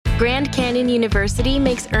Grand Canyon University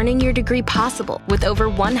makes earning your degree possible with over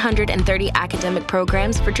 130 academic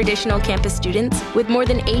programs for traditional campus students with more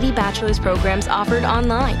than 80 bachelor's programs offered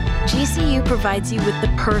online. GCU provides you with the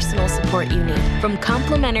personal support you need, from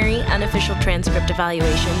complimentary unofficial transcript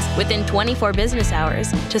evaluations within 24 business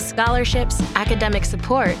hours to scholarships, academic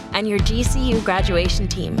support, and your GCU graduation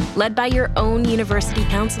team, led by your own university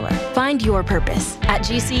counselor. Find your purpose at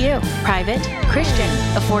GCU. Private, Christian,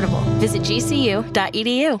 affordable. Visit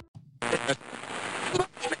gcu.edu.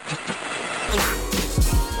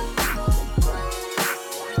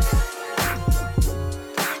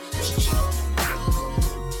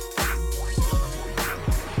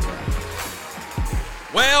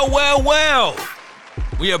 Well.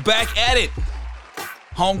 We are back at it.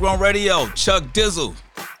 Homegrown Radio, Chuck Dizzle,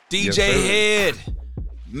 DJ Head.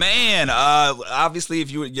 Man, obviously, if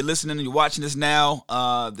you're listening and you're watching this now,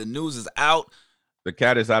 the news is out. The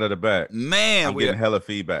cat is out of the bag. Man, I'm getting hella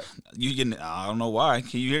feedback. You getting? I don't know why.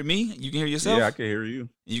 Can you hear me? You can hear yourself? Yeah, I can hear you.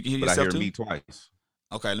 You can hear but yourself I hear too? me twice.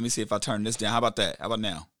 Okay, let me see if I turn this down. How about that? How about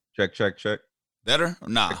now? Check. Better or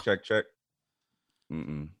nah? Check.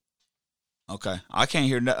 Mm-mm. Okay, I can't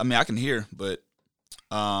hear. I mean, I can hear, but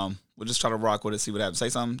we'll just try to rock with it. See what happens. Say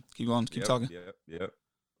something. Keep going. Keep talking.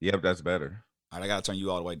 Yep. That's better. All right, I gotta turn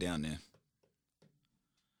you all the way down then.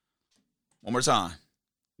 One more time.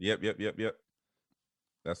 Yep.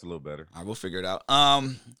 That's a little better. All right, we'll figure it out.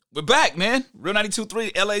 We're back, man. Real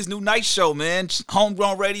 92.3, LA's new night show, man.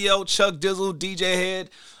 Homegrown Radio, Chuck Dizzle, DJ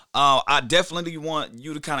Head. I definitely want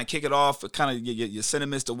you to kind of kick it off, kind of your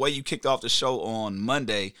sentiments. The way you kicked off the show on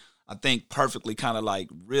Monday, I think perfectly kind of like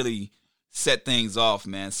really set things off,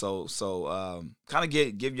 man. So kind of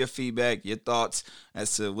give your feedback, your thoughts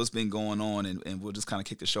as to what's been going on, and we'll just kind of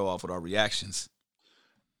kick the show off with our reactions.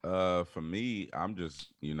 For me, I'm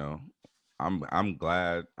just, I'm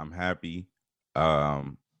glad, I'm happy.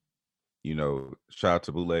 Shout out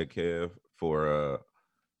to Bootleg Kev for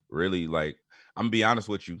really, like, I'm gonna be honest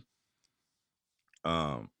with you.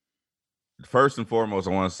 First and foremost,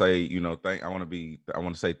 I want to say, I want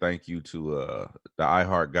to say thank you to the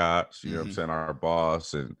iHeart gods, you know what I'm saying, our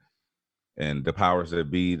boss and the powers that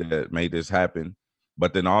be that made this happen.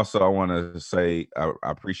 But then also I want to say I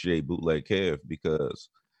appreciate Bootleg Kev because,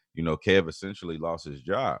 Kev essentially lost his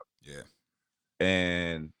job. Yeah.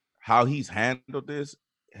 And how he's handled this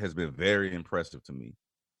has been very impressive to me.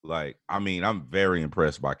 Like, I mean, I'm very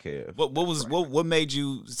impressed by Kev. What made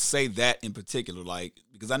you say that in particular? Like,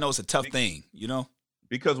 because I know it's a tough thing,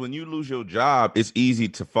 Because when you lose your job, it's easy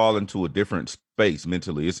to fall into a different space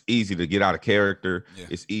mentally. It's easy to get out of character. Yeah.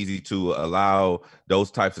 It's easy to allow those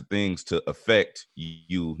types of things to affect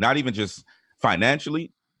you, not even just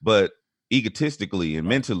financially, but egotistically and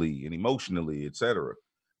mentally and emotionally, etc.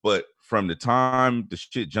 But from the time the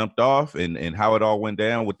shit jumped off and how it all went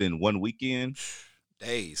down within one weekend,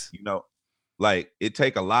 days, like it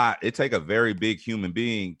take a very big human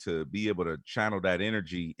being to be able to channel that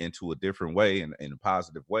energy into a different way and in a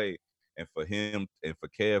positive way. And for him and for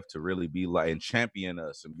Kev to really be like and champion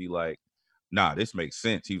us and be like, nah, this makes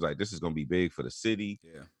sense. He was like, this is gonna be big for the city.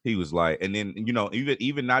 Yeah. He was like, and then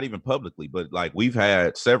even not even publicly, but like we've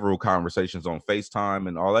had several conversations on FaceTime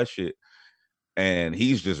and all that shit. And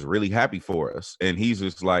he's just really happy for us. And he's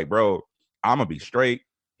just like, bro, I'm gonna be straight.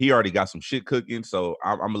 He already got some shit cooking, so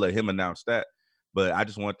I'm gonna let him announce that. But I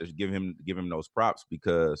just want to give him those props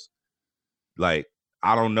because, like,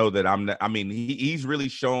 I don't know that he's really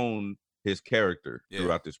shown his character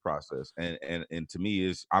throughout this process, and to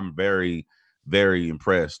me I'm very, very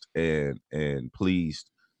impressed and pleased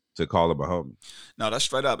to call him a homie. No, that's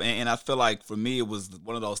straight up, and I feel like for me it was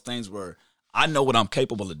one of those things where I know what I'm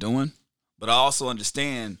capable of doing, but I also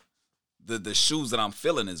understand the shoes that I'm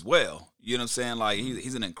filling as well. You know what I'm saying? Like,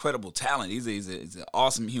 he's an incredible talent. He's an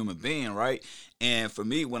awesome human being, right? And for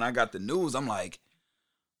me, when I got the news, I'm like,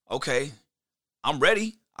 okay, I'm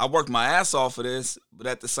ready. I worked my ass off for this, but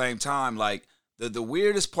at the same time, like, the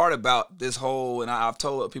weirdest part about this whole, and I've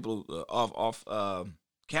told people off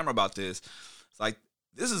camera about this, it's like,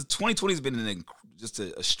 this is 2020 has been just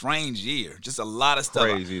a strange year. Just a lot of stuff.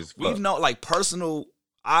 Crazy as fuck.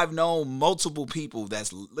 I've known multiple people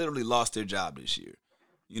that's literally lost their job this year,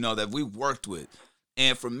 that we've worked with.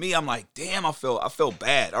 And for me, I'm like, damn, I felt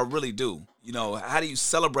bad. I really do. How do you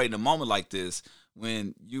celebrate in a moment like this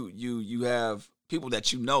when you have people that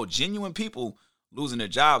genuine people losing their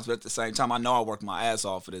jobs, but at the same time, I know I worked my ass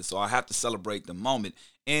off for this, so I have to celebrate the moment.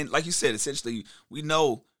 And like you said, essentially, I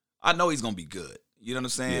know he's going to be good. You know what I'm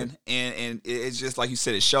saying? Yeah. And it's just like you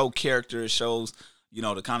said, it shows character, it shows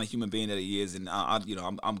the kind of human being that he is, and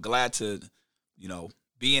I'm glad to,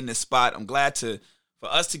 be in this spot. I'm glad to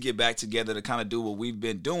for us to get back together to kind of do what we've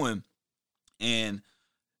been doing and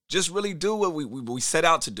just really do what we set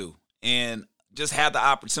out to do and just have the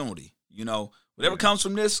opportunity. You know, whatever comes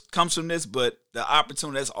from this, but the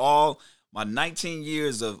opportunity, that's all my 19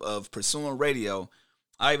 years of pursuing radio.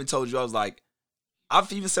 I even told you, I was like,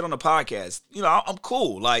 I've even said on the podcast, you know, I'm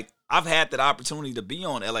cool. Like, I've had that opportunity to be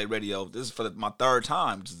on LA radio. This is for my third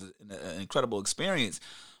time, which is an incredible experience.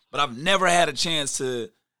 But I've never had a chance to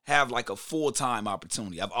have like a full-time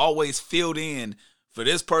opportunity. I've always filled in for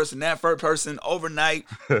this person, that first person, overnight,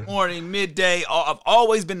 morning, midday. I've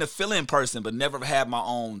always been the fill-in person, but never had my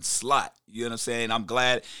own slot. You know what I'm saying? I'm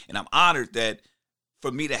glad and I'm honored that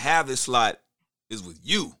for me to have this slot is with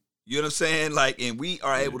you. You know what I'm saying? Like, and we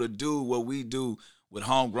are able to do what we do with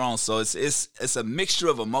Homegrown. So it's a mixture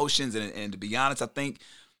of emotions, and to be honest, I think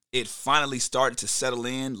it finally started to settle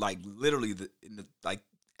in, like literally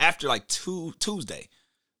after like Tuesday.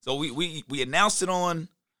 So we announced it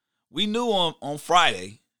we knew on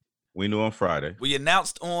Friday. We knew on Friday. We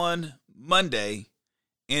announced on Monday,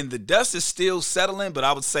 and the dust is still settling, but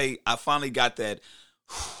I would say I finally got that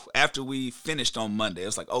after we finished on Monday. It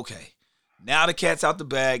was like, okay, now the cat's out the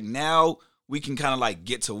bag. Now we can kind of like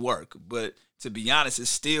get to work. But to be honest, it's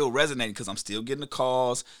still resonating because I'm still getting the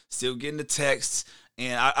calls, still getting the texts.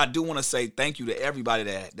 And I do want to say thank you to everybody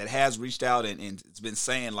that has reached out and it's been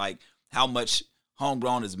saying like how much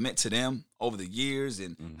Homegrown has meant to them over the years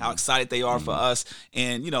and how excited they are for us.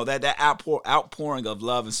 And, you know, that outpouring of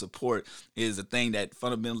love and support is the thing that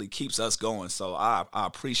fundamentally keeps us going. So I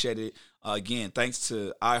appreciate it. Again, thanks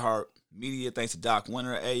to iHeartMedia, thanks to Doc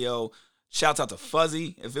Winter, Ayo. Shouts out to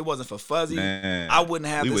Fuzzy. If it wasn't for Fuzzy, I wouldn't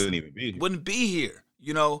have this. Wouldn't be here.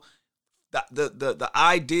 You know, the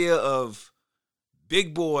idea of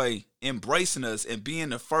Big Boy embracing us and being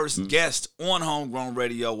the first guest on Homegrown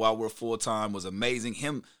Radio while we're full-time was amazing.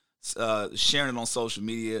 Him sharing it on social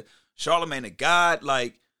media. Charlamagne the God,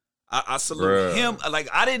 like, I salute him. Like,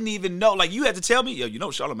 I didn't even know. Like, you had to tell me, yo, you know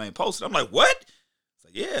Charlamagne posted. I'm like, what? It's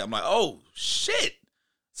like, yeah. I'm like, oh, shit.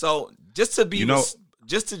 So just to be, you know,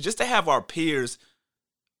 just to have our peers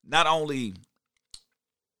not only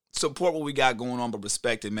support what we got going on, but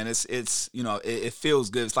respect it, man. It's you know, it feels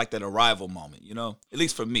good. It's like that arrival moment, you know, at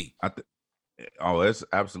least for me. It's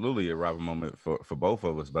absolutely a arrival moment for both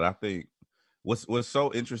of us. But I think what's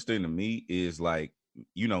so interesting to me is, like,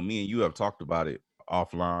 you know, me and you have talked about it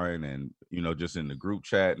offline and, you know, just in the group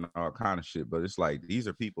chat and all kind of shit. But it's like, these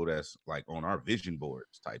are people that's like on our vision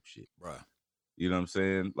boards type shit. Right. You know what I'm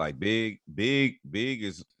saying? Like Big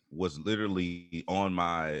was literally on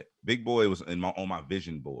my Big Boy was on my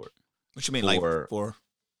vision board. What you mean, like for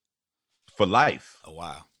life? Oh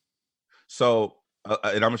wow! So, and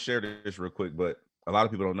I'm gonna share this real quick, but a lot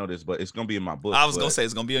of people don't know this, but it's gonna be in my book. I was gonna say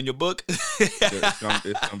it's gonna be in your book. it's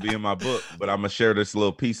gonna be in my book, but I'm gonna share this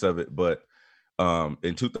little piece of it. But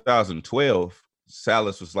in 2012,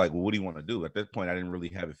 Salas was like, "Well, what do you want to do?" At that point, I didn't really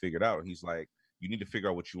have it figured out. And he's like, you need to figure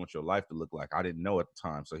out what you want your life to look like. I didn't know at the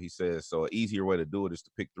time. So he says, so an easier way to do it is to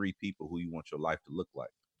pick 3 people who you want your life to look like.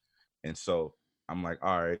 And so I'm like,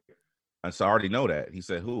 all right. And so I already know that. He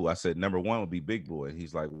said, who? I said, number 1 would be Big Boy.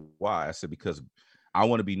 He's like, why? I said, because I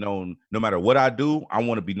want to be known, no matter what I do, I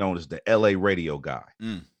want to be known as the LA radio guy.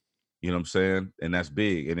 You know what I'm saying? And that's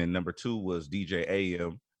big. And then number 2 was DJ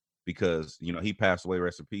AM, because, you know, he passed away,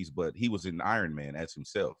 rest in peace, but he was in Iron Man as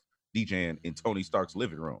himself, DJing in Tony Stark's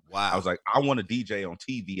living room. Wow. I was like, I want to DJ on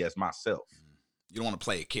TV as myself. You don't want to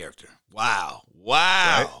play a character. Wow.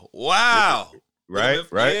 Right?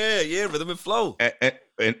 Yeah, rhythm and flow.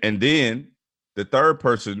 And then the third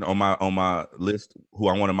person on my list who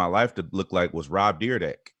I wanted my life to look like was Rob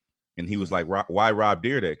Dyrdek. And he was like, why Rob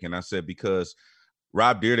Dyrdek? And I said, because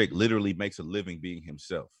Rob Dyrdek literally makes a living being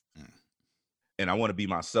himself. And I want to be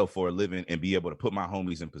myself for a living and be able to put my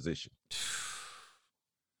homies in position.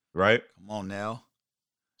 Right? Come on now.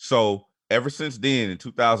 So ever since then, in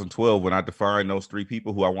 2012, when I defined those 3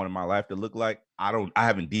 people who I wanted my life to look like, I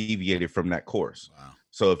haven't deviated from that course. Wow.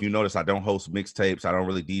 So if you notice, I don't host mixtapes. I don't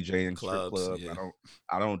really DJ in clubs. Strip clubs. Yeah.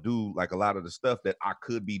 I don't do like a lot of the stuff that I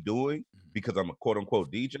could be doing because I'm a quote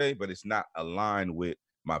unquote DJ, but it's not aligned with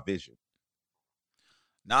my vision.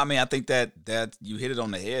 No, I mean, I think that you hit it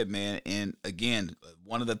on the head, man. And again,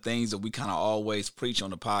 one of the things that we kind of always preach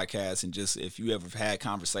on the podcast, and just if you ever had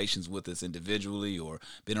conversations with us individually or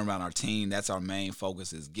been around our team, that's our main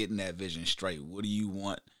focus, is getting that vision straight. What do you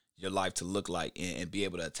want your life to look like and be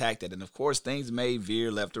able to attack that. And of course, things may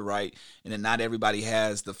veer left or right, and then not everybody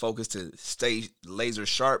has the focus to stay laser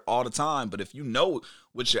sharp all the time. But if you know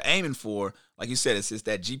what you're aiming for, like you said, it's just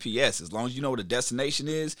that GPS. As long as you know what the destination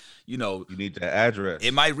is, you need the address.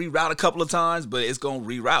 It might reroute a couple of times, but it's going to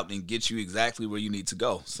reroute and get you exactly where you need to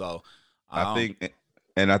go. So I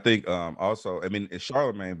think also, I mean,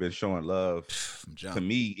 Charlamagne been showing love to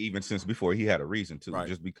me even since before he had a reason to, right.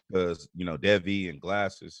 just because, Devi and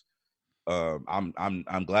Glasses. I'm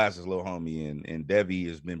Glasses' little homie, and Devi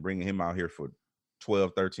has been bringing him out here for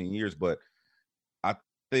 12, 13 years. But I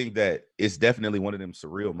think that it's definitely one of them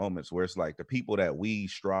surreal moments where it's like the people that we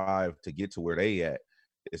strive to get to where they at,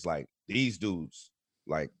 it's like these dudes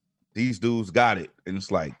got it. And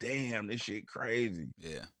it's like, damn, this shit crazy.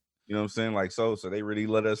 Yeah. You know what I'm saying? Like, so they really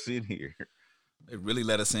let us in here. They really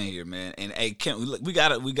let us in here, man. And hey, we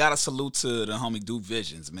gotta salute to the homie Duke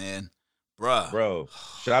Visions, man. Bro,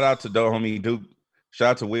 shout out to the homie Duke.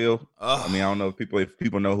 Shout out to Will. I mean, I don't know if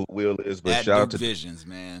people know who Will is, but shout out to Visions,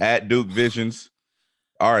 man. At Duke Visions.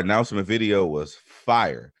 Our announcement video was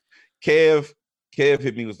fire. Kev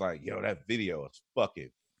hit me, was like, yo, that video is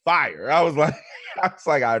fucking fire. I was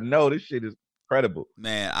like, I know this shit is incredible.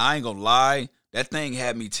 Man, I ain't gonna lie. That thing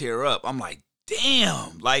had me tear up. I'm like,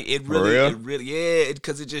 damn. Like, it really, yeah,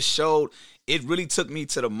 because it just showed, it really took me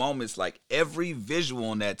to the moments, like every visual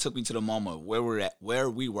on that took me to the moment where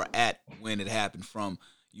we were at when it happened, from,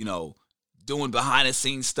 doing behind the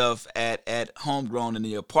scenes stuff at Homegrown in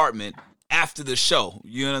the apartment after the show.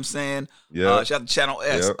 You know what I'm saying? Yeah. Shout out to Channel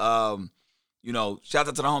S. Yep. Shout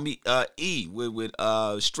out to the homie E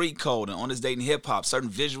with Street Code and On This Dating Hip Hop, certain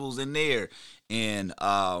visuals in there. And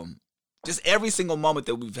just every single moment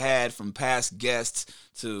that we've had, from past guests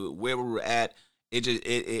to where we were at,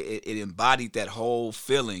 it embodied that whole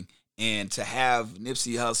feeling. And to have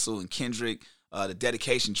Nipsey Hussle and Kendrick, the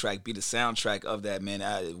dedication track, be the soundtrack of that, man,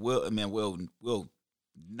 we'll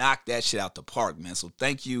knock that shit out the park, man. So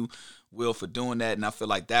thank you, Will, for doing that. And I feel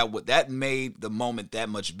like that made the moment that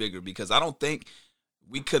much bigger, because I don't think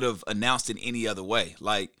we could have announced it any other way.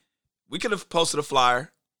 Like, we could have posted a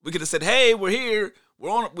flyer. We could have said, hey, we're here.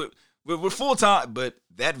 We're full time. But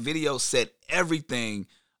that video said everything.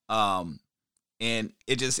 And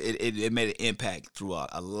it made an impact throughout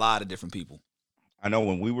a lot of different people. I know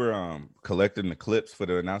when we were collecting the clips for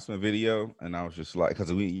the announcement video, and I was just like,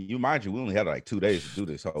 because we only had like 2 days to do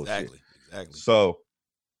this whole shit. Exactly. So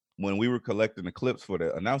when we were collecting the clips for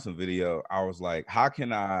the announcement video, I was like, how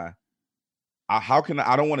can I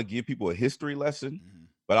don't want to give people a history lesson,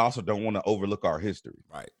 but I also don't want to overlook our history.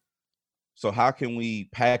 Right. So how can we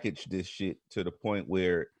package this shit to the point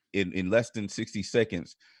where in less than 60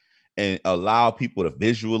 seconds and allow people to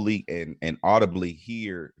visually and audibly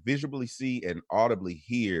see and audibly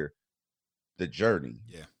hear the journey?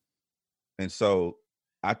 Yeah. And so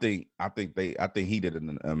I think he did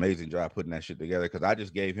an amazing job putting that shit together, because I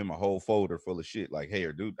just gave him a whole folder full of shit. Like, hey,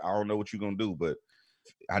 dude, I don't know what you're gonna do, but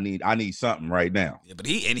I need something right now. Yeah, but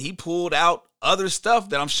he pulled out other stuff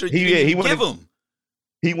that I'm sure he give him.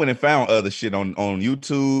 He went and found other shit on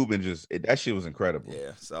YouTube, and just that shit was incredible.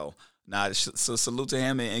 Yeah. So salute to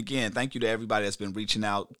him, and again, thank you to everybody that's been reaching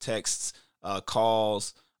out, texts,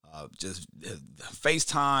 calls, just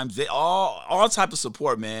FaceTimes, all type of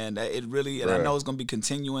support, man. It really, and I know it's gonna be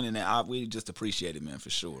continuing, and we just appreciate it, man,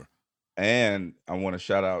 for sure. And I want to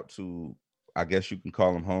shout out to, I guess you can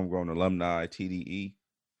call them homegrown alumni, TDE,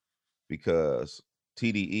 because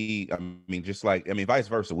TDE, vice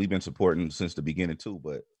versa, we've been supporting since the beginning too,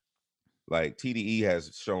 but like TDE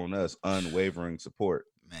has shown us unwavering support.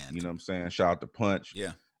 Man, you know what I'm saying? Shout out to Punch.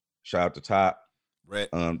 Yeah. Shout out to Top. Right.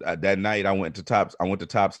 That night I went to Top's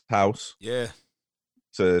house. Yeah.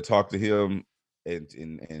 To talk to him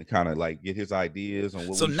and kind of like get his ideas on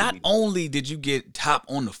what. So not only did you get Top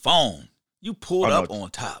on the phone, you pulled up on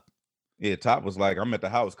Top. Yeah, Top was like, I'm at the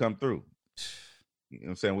house, come through. You know what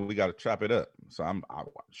I'm saying? We got to chop it up. So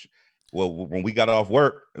when we got off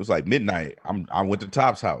work, it was like midnight. I went to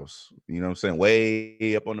Top's house. You know what I'm saying?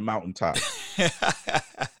 Way up on the mountaintop.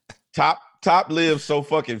 Top lives so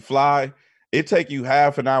fucking fly. It take you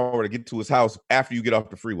half an hour to get to his house after you get off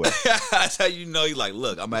the freeway. That's how you know. He's like,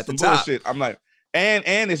 look, I'm at the top. Bullshit. I'm like,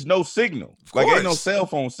 and it's no signal. Like, ain't no cell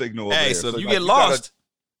phone signal. Hey, so if you get lost,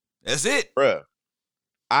 that's it, bruh.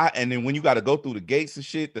 And then when you got to go through the gates and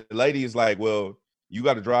shit, the lady is like, well, you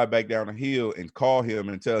got to drive back down the hill and call him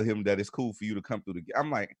and tell him that it's cool for you to come through the gate. I'm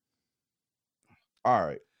like, all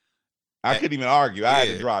right. I couldn't even argue. I had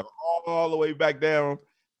to drive all the way back down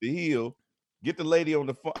the hill, get the lady on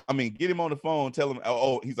the phone. Get him on the phone, tell him,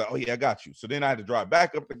 he's like, oh yeah, I got you. So then I had to drive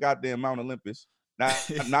back up the goddamn Mount Olympus.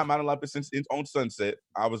 not Mount Olympus on Sunset.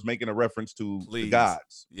 I was making a reference to Please. the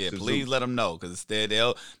gods. Yeah, to please Zeus. let them know, because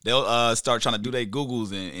they'll start trying to do their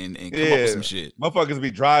Googles and come up with some shit. Motherfuckers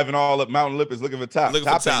be driving all up Mount Olympus looking for Top.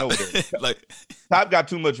 Top ain't over there. Like, Top got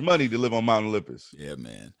too much money to live on Mount Olympus. Yeah,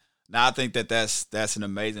 man. Now I think that's an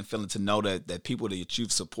amazing feeling to know that people that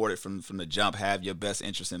you've supported from the jump have your best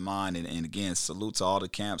interest in mind. And again, salute to all the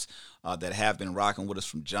camps that have been rocking with us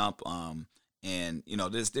from jump. And you know,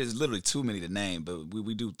 there's literally too many to name, but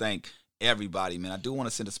we do thank everybody, man. I do want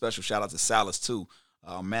to send a special shout out to Salas too,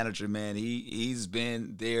 our manager, man. He's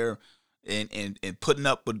been there and putting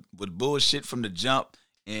up with bullshit from the jump.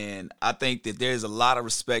 And I think that there's a lot of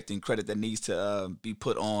respect and credit that needs to be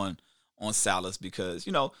put on Salas, because,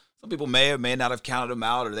 you know, some people may or may not have counted him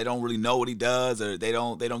out, or they don't really know what he does, or they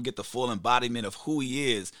don't get the full embodiment of who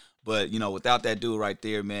he is. But, you know, without that dude right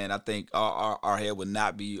there, man, I think our head would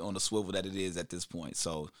not be on the swivel that it is at this point.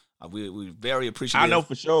 So we very appreciative. I know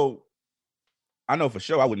for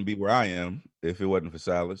sure I wouldn't be where I am if it wasn't for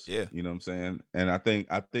Salas. Yeah. You know what I'm saying? And I think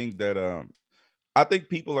that I think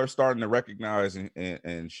people are starting to recognize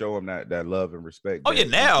and show him that love and respect. Oh yeah,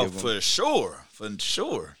 now for sure.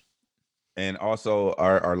 And also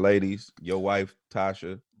our ladies, your wife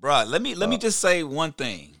Tasha. Bruh, let me just say one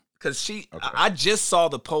thing, because I just saw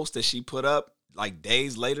the post that she put up like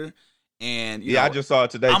days later, and you know, I just saw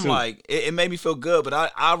it today. I'm too. like, it made me feel good, but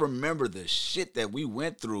I remember the shit that we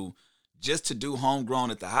went through just to do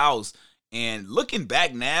Homegrown at the house. And looking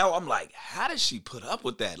back now, I'm like, how did she put up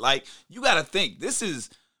with that? Like, you got to think,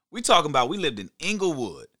 we talking about, we lived in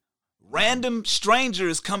Inglewood. Random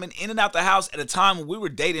strangers coming in and out the house at a time when we were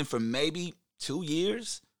dating for maybe 2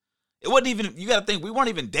 years. It wasn't even, you got to think, we weren't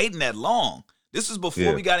even dating that long. This was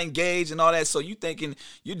before we got engaged and all that. So you thinking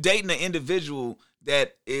you're dating an individual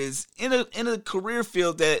that is in a career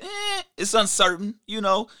field that it's uncertain, you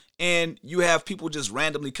know, and you have people just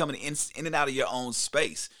randomly coming in and out of your own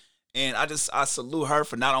space. And I salute her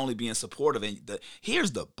for not only being supportive, and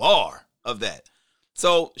here's the bar of that.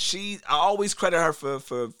 So I always credit her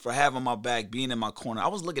for having my back, being in my corner. I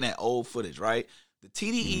was looking at old footage, right? The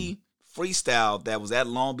TDE freestyle that was at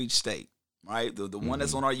Long Beach State, right? The one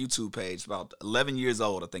that's on our YouTube page, about 11 years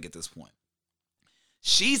old, I think, at this point.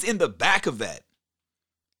 She's in the back of that.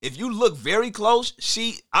 If you look very close,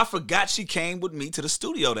 I forgot she came with me to the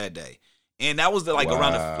studio that day. And that was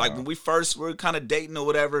around when we first were kind of dating or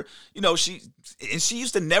whatever, you know, she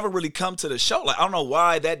used to never really come to the show. Like, I don't know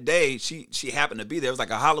why that day she happened to be there. It was like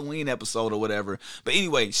a Halloween episode or whatever. But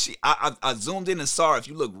anyway, I zoomed in and saw her. If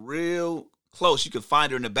you look real close, you could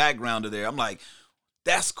find her in the background of there. I'm like,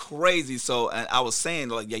 that's crazy. So, and I was saying,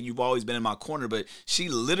 like, yeah, you've always been in my corner, but she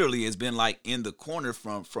literally has been like in the corner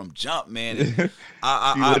from jump, man. And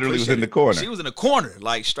I literally was in the corner. She was in the corner,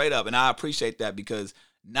 like straight up. And I appreciate that, because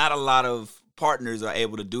not a lot of partners are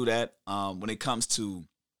able to do that when it comes to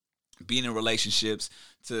being in relationships,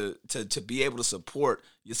 to be able to support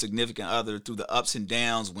your significant other through the ups and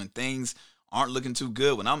downs when things aren't looking too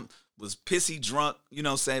good. When I was pissy drunk, you know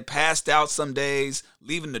what I'm saying, passed out some days,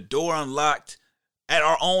 leaving the door unlocked at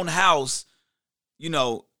our own house, you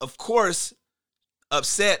know, of course,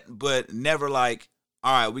 upset, but never like,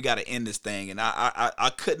 all right, we got to end this thing. And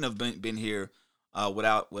I couldn't have been here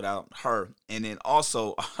without her. And then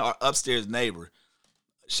also our upstairs neighbor.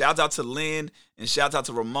 Shout out to Lynn and shout out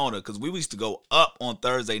to Ramona, because we used to go up on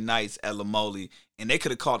Thursday nights at Lamoli, and they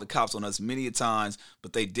could have called the cops on us many a times,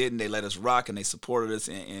 but they didn't. They let us rock and they supported us,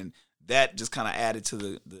 and that just kind of added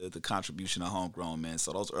to the contribution of Homegrown, man.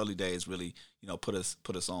 So those early days really, you know, put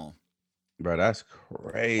us on. Bro, that's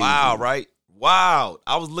crazy. Wow, right? Wow.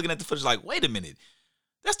 I was looking at the footage like, wait a minute,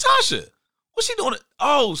 that's Tasha. What's she doing?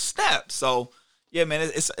 Oh, snap. So yeah, man,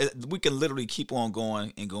 we can literally keep on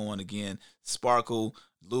going and going again. Sparkle,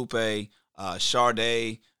 Lupe,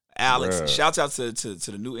 Sade, Alex. Bruh. Shouts out to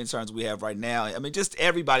the new interns we have right now. I mean, just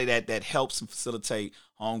everybody that helps and facilitate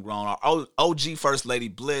Homegrown. Our OG First Lady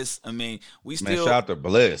Bliss. I mean, shout out to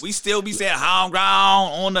Bliss. We still be saying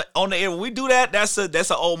Homegrown on the air. When we do that, that's an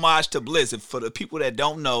homage to Bliss. And for the people that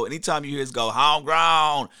don't know, anytime you hear us go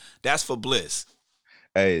Homegrown, that's for Bliss.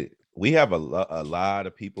 Hey, we have a lot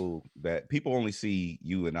of people that people only see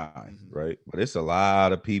you and I, right? But it's a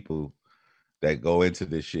lot of people that go into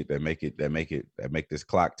this shit that make this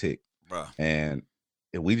clock tick, bro. And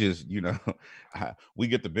we just, you know, we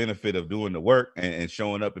get the benefit of doing the work and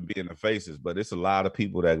showing up and being the faces. But it's a lot of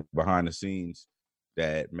people that behind the scenes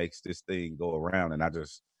that makes this thing go around. And I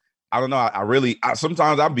don't know.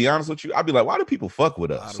 Sometimes I'll be honest with you. I'll be like, why do people fuck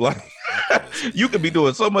with us? Like, you could be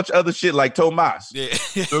doing so much other shit like Tomas. Yeah.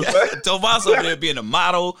 Tomas over there being a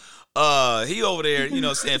model, He over there, you know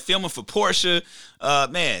what I'm saying, filming for Porsche.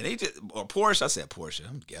 Man, or Porsche. I said Porsche.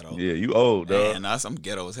 I'm ghetto. Yeah, you old, dog. Man, I'm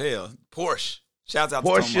ghetto as hell. Porsche. Shouts out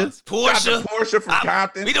Porsche. to Thomas. Porsche. Porsche from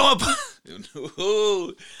Compton. We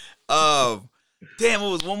doing. Damn, it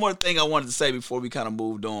was one more thing I wanted to say before we kind of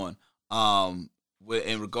moved on.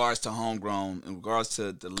 In regards to Homegrown, in regards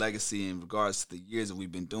to the legacy, in regards to the years that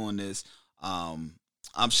we've been doing this, I'm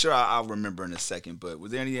sure I'll remember in a second. But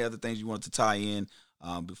was there any other things you wanted to tie in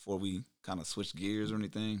before we kind of switch gears or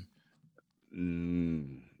anything?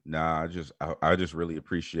 Nah, I just really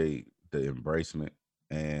appreciate the embracement,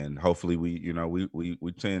 and hopefully we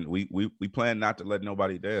plan not to let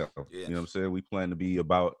nobody down. Yeah. You know what I'm saying? We plan to be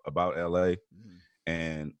about LA,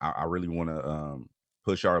 and I really want to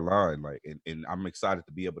push our line, like, and I'm excited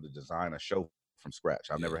to be able to design a show from scratch.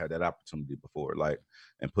 I've never had that opportunity before, like,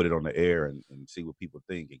 and put it on the air and see what people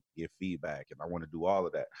think and give feedback. And I want to do all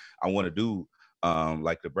of that. I want to do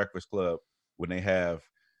like the Breakfast Club when they have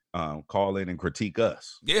call in and critique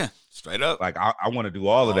us. Yeah, straight up. Like I want to do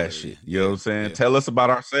all of that shit. You know what I'm saying? Yeah. Tell us about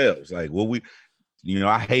ourselves. Like what we,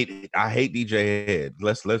 I hate DJ Head.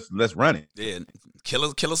 Let's run it. Yeah, kill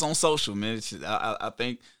us on social, man. I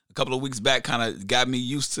think a couple of weeks back kind of got me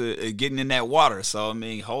used to getting in that water. So, I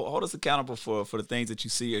mean, hold us accountable for the things that you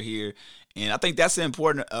see or hear. And I think that's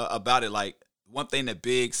important about it. Like, one thing that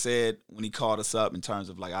Big said when he called us up in terms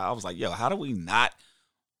of, like, I was like, yo, how do we not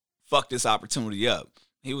fuck this opportunity up?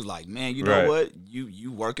 He was like, man, you know what?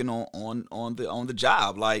 You working on the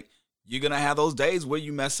job. Like, you're going to have those days where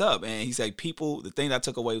you mess up. And he said the thing that I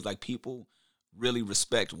took away was, like, people really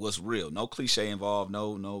respect what's real. No cliche involved,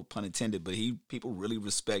 no pun intended, but people really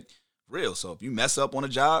respect real. So if you mess up on a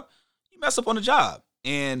job, you mess up on a job.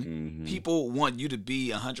 And people want you to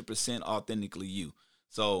be 100% authentically you.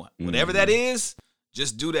 So whatever that is,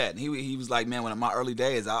 just do that. And he was like, man, when in my early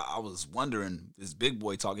days, I was wondering, this big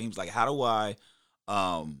boy talking, he was like, how do I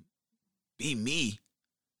be me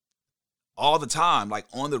all the time, like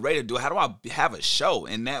on the radio? How do I have a show?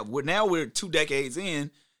 And now we're 2 decades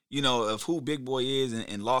in, of who Big Boy is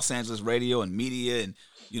in Los Angeles radio and media and,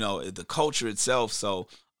 the culture itself. So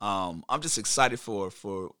I'm just excited for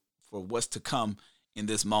what's to come in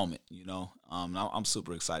this moment, I'm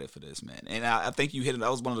super excited for this, man. And I think you hit it.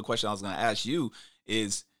 That was one of the questions I was going to ask you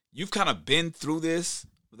is you've kind of been through this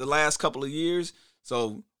the last couple of years.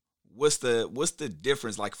 So what's the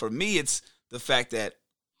difference? Like for me, it's the fact that,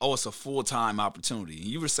 it's a full-time opportunity. And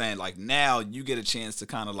you were saying like now you get a chance to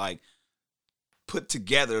kind of like put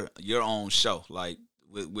together your own show, like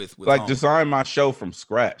with like design my show from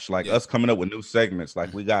scratch, like us coming up with new segments.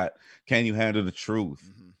 Like we got Can You Handle the Truth?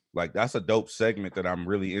 Like that's a dope segment that I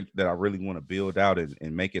really want to build out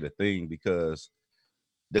and make it a thing, because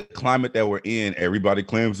the climate that we're in, everybody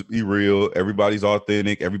claims to be real, everybody's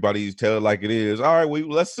authentic, everybody's telling like it is. All right,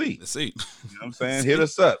 let's see. You know what I'm saying? Hit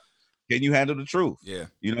us up. Can you handle the truth? Yeah.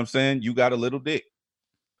 You know what I'm saying? You got a little dick.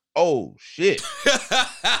 Oh shit.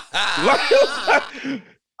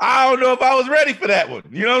 I don't know if I was ready for that one.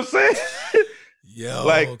 You know what I'm saying? Yo,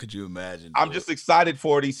 like, could you imagine? I'm just excited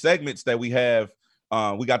for these segments that we have.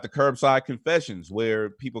 We got the Curbside Confessions where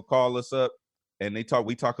people call us up and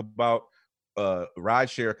we talk about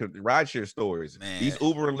rideshare stories. Man. These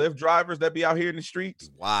Uber and Lyft drivers that be out here in the streets.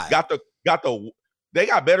 Why? They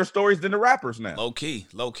got better stories than the rappers now. Low key.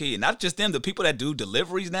 And not just them, the people that do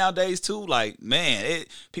deliveries nowadays too. Like, man,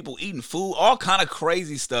 people eating food, all kind of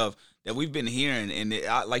crazy stuff that we've been hearing. And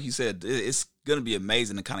like you said, it's going to be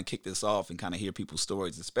amazing to kind of kick this off and kind of hear people's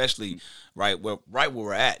stories, especially right where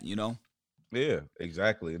we're at, Yeah,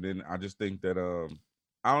 exactly. And then I just think that,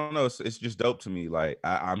 I don't know, it's just dope to me. Like,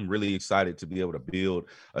 I'm really excited to be able to build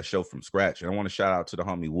a show from scratch. And I want to shout out to the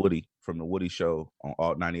homie Woody from the Woody Show on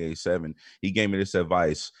Alt 98.7. He gave me this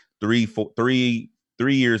advice 4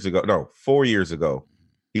 years ago.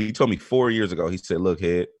 He told me 4 years ago, he said, look,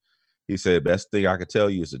 Head, he said, best thing I could tell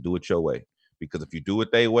you is to do it your way. Because if you do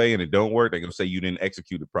it their way and it don't work, they're going to say you didn't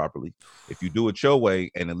execute it properly. If you do it your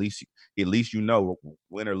way, and at least you know,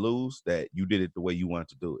 win or lose, that you did it the way you wanted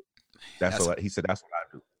to do it. He said, that's what I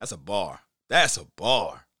do. That's a bar.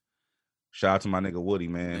 Shout out to my nigga Woody,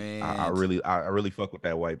 man. I really fuck with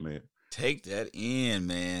that white man. Take that in,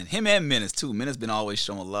 man. Him and Menace too. Menace been always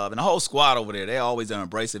showing love, and the whole squad over there, they always are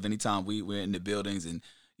embracive anytime we're in the buildings. And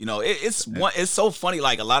it's so funny.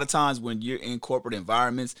 Like a lot of times when you're in corporate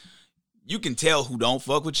environments, you can tell who don't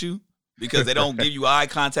fuck with you because they don't give you eye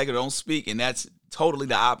contact or don't speak, and that's totally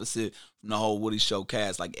the opposite from the whole Woody Show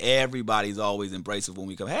cast. Like everybody's always embracive when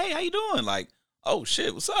we come. Hey, how you doing? Like, oh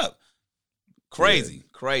shit, what's up? Crazy.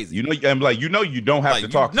 I'm like, you don't have to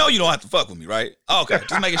talk. No, you don't have to fuck with me, right? Okay,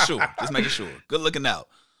 just making sure. Good looking out.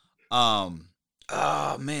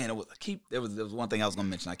 Oh man, there was one thing I was gonna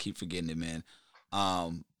mention. I keep forgetting it, man.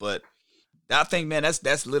 But I think, man,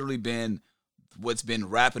 that's literally been what's been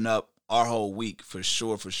wrapping up our whole week for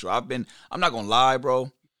sure. I'm not gonna lie,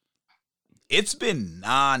 bro. It's been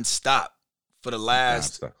nonstop for the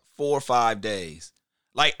last 4 or 5 days.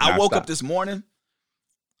 Like I woke up this morning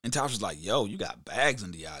and Tasha was like, "Yo, you got bags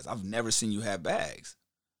under your eyes. I've never seen you have bags."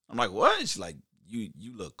 I'm like, "What?" She's like, "You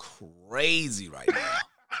look crazy right now.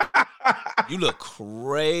 You look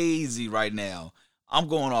crazy right now." I'm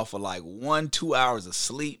going off of like 1-2 hours of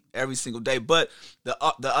sleep every single day. But the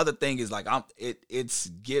other thing is like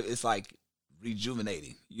it's like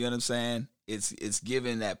rejuvenating. You know what I'm saying? It's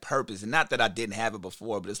giving that purpose. And not that I didn't have it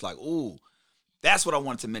before, but it's like, ooh, that's what I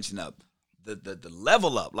wanted to mention up. The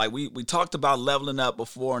level up. Like we talked about leveling up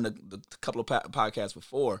before in the couple of podcasts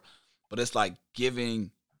before, but it's like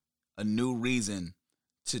giving a new reason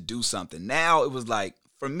to do something. Now it was like,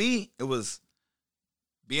 for me, it was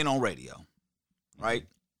being on radio. Right?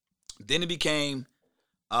 Then it became,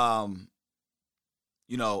 building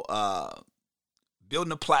a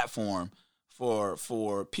platform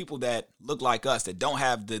for people that look like us, that don't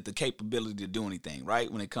have the capability to do anything,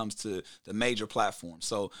 right? When it comes to the major platforms.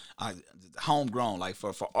 So homegrown, like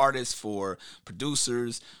for artists, for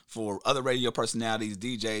producers, for other radio personalities,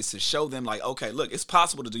 DJs, to show them like, okay, look, it's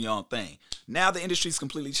possible to do your own thing. Now the industry's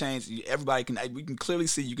completely changed. We can clearly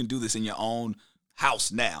see you can do this in your own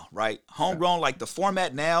house now, right? Homegrown, like the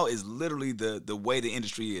format now is literally the way the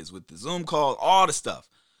industry is with the Zoom call, all the stuff.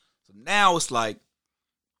 So now it's like,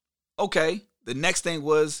 okay, the next thing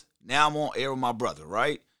was, now I'm on air with my brother,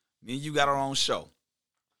 right? Me and you got our own show.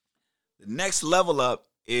 The next level up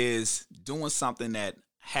is doing something that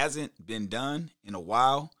hasn't been done in a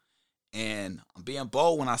while, and I'm being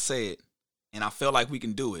bold when I say it, and I feel like we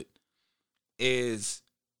can do it, is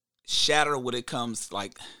shatter when it comes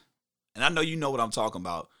like, and I know you know what I'm talking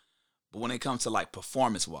about, but when it comes to like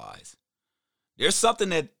performance-wise, there's something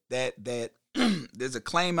that there's a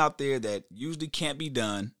claim out there that usually can't be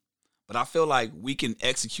done, but I feel like we can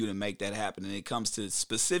execute and make that happen. And it comes to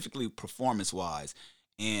specifically performance-wise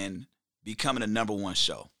and becoming a number one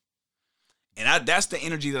show. And that's the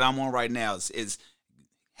energy that I'm on right now is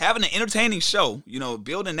having an entertaining show,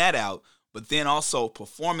 building that out, but then also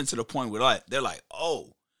performing to the point where they're like,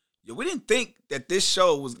 oh, yeah, we didn't think that this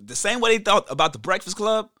show was the same way they thought about the Breakfast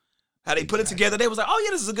Club. How they put it together, they was like, oh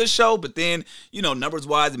yeah, this is a good show. But then, numbers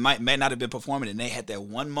wise, it may not have been performing, and they had that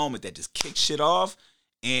one moment that just kicked shit off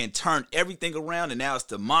and turned everything around, and now it's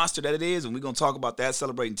the monster that it is. And we're gonna talk about that,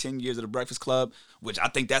 celebrating 10 years of the Breakfast Club, which I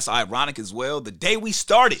think that's ironic as well. The day we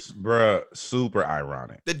started, bruh, super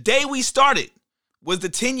ironic. The day we started was the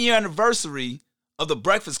 10-year anniversary of the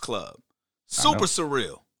Breakfast Club. Super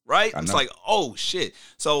surreal. Right? It's like, oh shit.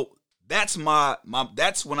 So that's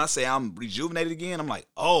that's when I say I'm rejuvenated again. I'm like,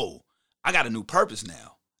 oh, I got a new purpose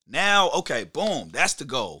now. Now, okay, boom, that's the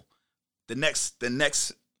goal. The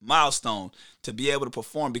next milestone to be able to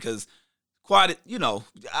perform, because I'm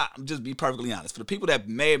just be perfectly honest. For the people that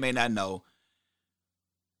may or may not know,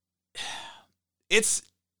 it's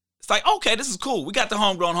like, okay, this is cool. We got the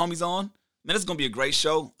Homegrown Homies on. Man, it's gonna be a great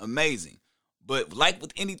show. Amazing. But like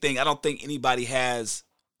with anything, I don't think anybody has.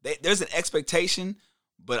 There's an expectation,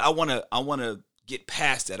 but I wanna get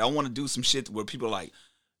past that. I want to do some shit where people are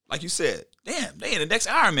like you said, damn, they in the next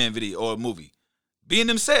Iron Man video or movie, being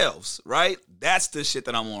themselves, right? That's the shit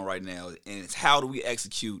that I'm on right now, and it's how do we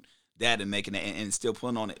execute that and making it, and still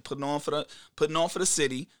putting on for the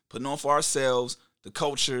city, putting on for ourselves, the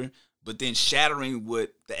culture, but then shattering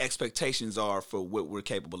what the expectations are for what we're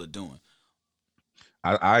capable of doing.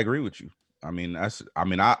 I agree with you.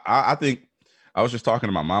 I think. I was just talking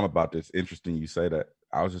to my mom about this. Interesting you say that.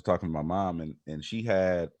 I was just talking to my mom, and she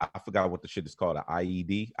had, I forgot what the shit is called, an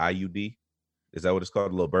IUD. Is that what it's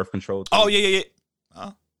called? A little birth control thing? Oh, yeah.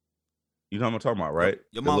 Huh? You know what I'm talking about, right?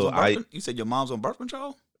 Your mom's on birth You said your mom's on birth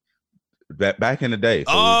control? Back in the day.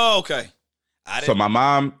 So okay. So my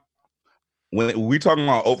mom, when we talking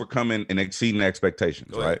about overcoming and exceeding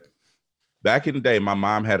expectations, right? Back in the day, my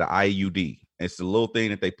mom had an IUD. It's the little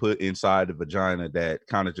thing that they put inside the vagina that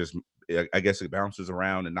kind of just, I guess it bounces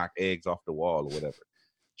around and knock eggs off the wall or whatever.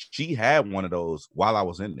 She had one of those while I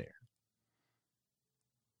was in there.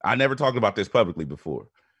 I never talked about this publicly before.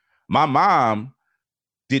 My mom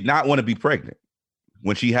did not want to be pregnant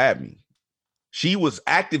when she had me. She was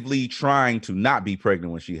actively trying to not be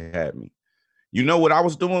pregnant when she had me. You know what I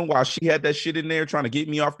was doing while she had that shit in there trying to get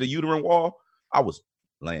me off the uterine wall? I was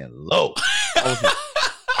laying low.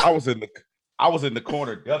 I was in the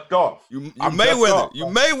corner, ducked off. You Mayweather. You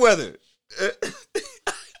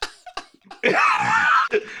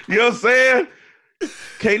know what I'm saying?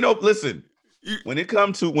 Listen, when it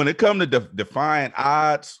come to defying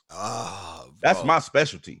odds, that's my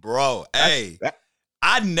specialty, bro.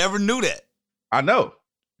 I never knew that. I know.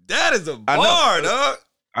 That is a bar, dog.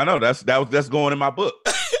 I know that's going in my book.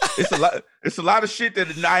 It's a lot of shit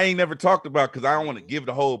that I ain't never talked about because I don't want to give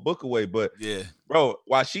the whole book away. But yeah, bro,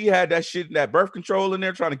 while she had that shit and that birth control in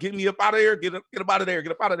there trying to get me up out of there, get up out of there,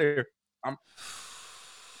 get up out of there.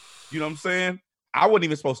 You know what I'm saying? I wasn't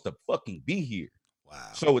even supposed to fucking be here. Wow.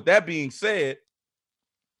 So with that being said,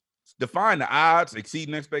 defying the odds,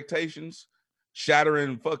 exceeding expectations,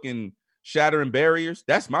 shattering barriers.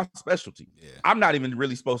 That's my specialty. Yeah. I'm not even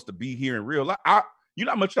really supposed to be here in real life. You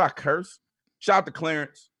know how much I curse? Shout out to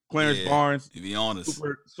Clarence Barnes. To be honest.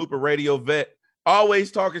 Super radio vet.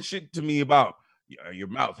 Always talking shit to me about your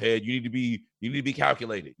mouth head. You need to be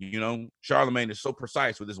calculated. You know, Charlemagne is so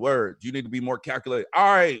precise with his words. You need to be more calculated.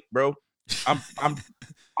 All right, bro.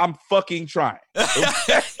 I'm fucking trying.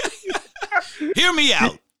 Okay? Hear me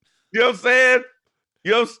out. You know what I'm saying?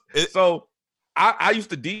 So I used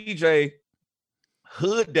to DJ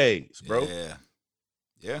hood days, bro.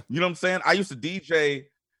 Yeah. You know what I'm saying? I used to DJ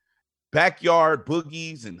backyard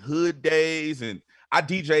boogies and hood days, and I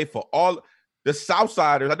DJ for all the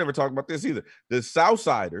Southsiders. I never talked about this either. The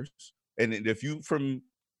Southsiders, and if you from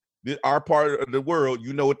our part of the world,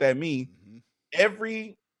 you know what that means.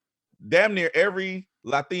 Mm-hmm. Damn near every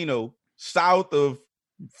Latino south of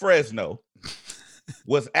Fresno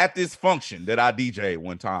was at this function that I DJ'd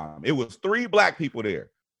one time. It was 3 black people there.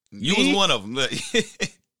 You was one of them.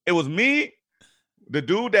 It was me, the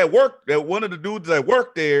dude one of the dudes that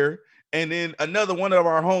worked there, and then another one of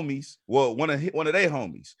our homies. Well, one of their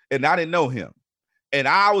homies, and I didn't know him. And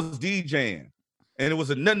I was DJing, and it was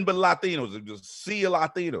nothing but Latinos. It was a sea of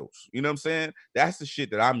Latinos. You know what I'm saying? That's the shit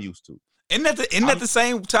that I'm used to. Isn't that the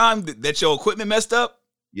same time that your equipment messed up?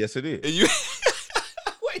 Yes, it is. It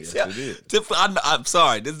is. I'm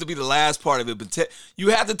sorry. This will be the last part of it, but you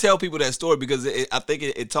have to tell people that story because I think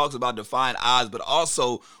it talks about defying odds, but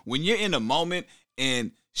also when you're in a moment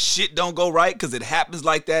and shit don't go right because it happens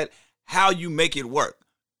like that, how you make it work.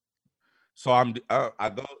 So I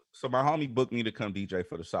go. So my homie booked me to come DJ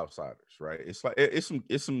for the Southsiders. Right? It's like it's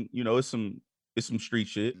some street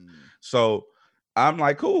shit. So I'm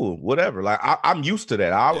like, cool, whatever. Like I'm used to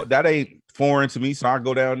that. That ain't foreign to me. So I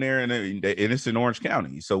go down there and it's in Orange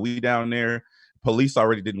County. So we down there. Police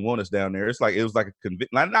already didn't want us down there. It was like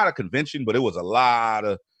not a convention, but it was a lot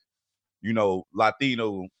of,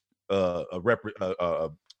 Latino. What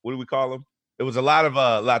do we call them? It was a lot of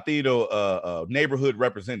Latino neighborhood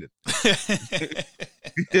representatives.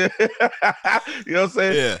 You know what I'm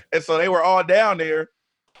saying? Yeah. And so they were all down there.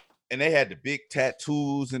 And they had the big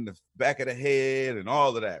tattoos in the back of the head and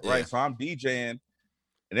all of that, right? Yeah. So I'm DJing.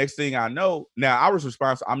 The next thing I know, now I was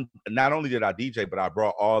responsible. Not only did I DJ, but I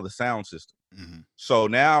brought all the sound system. Mm-hmm. So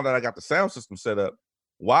now that I got the sound system set up,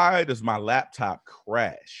 why does my laptop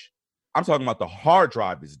crash? I'm talking about the hard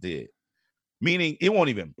drive is dead, meaning it won't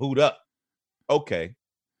even boot up. Okay.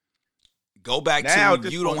 Go back now to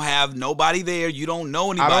you don't have nobody there. You don't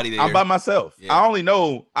know anybody there. I'm by myself. Yeah. I only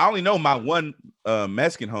know my one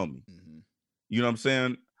Mexican homie. Mm-hmm. You know what I'm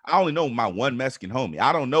saying? I only know my one Mexican homie.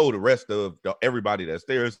 I don't know the rest of everybody that's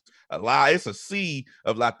there. It's a sea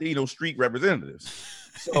of Latino street representatives.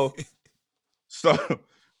 So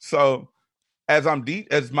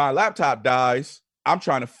as my laptop dies, I'm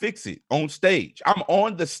trying to fix it on stage. I'm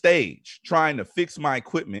on the stage trying to fix my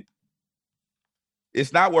equipment.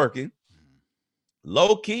 It's not working.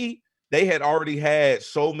 Low key, they had already had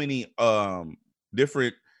so many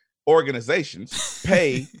different organizations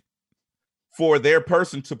pay for their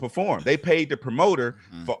person to perform. They paid the promoter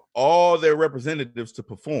for all their representatives to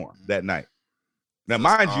perform that night. Now,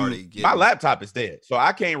 mind you, my laptop is dead, so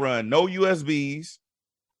I can't run no USBs.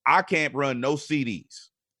 I can't run no CDs.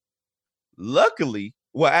 Luckily,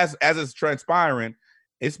 well, as it's transpiring,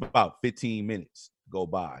 it's about 15 minutes go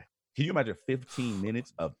by. Can you imagine 15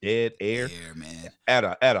 minutes of dead air, man, at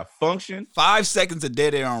a function? 5 seconds of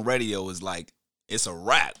dead air on radio is like it's a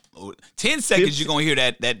wrap. 10 seconds, you're gonna hear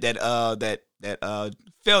that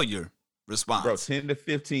failure response. Bro, 10 to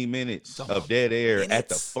 15 minutes of dead air at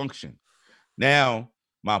the function. Now,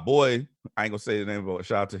 my boy, I ain't gonna say the name, but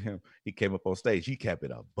shout out to him. He came up on stage. He kept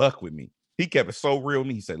it a buck with me. He kept it so real with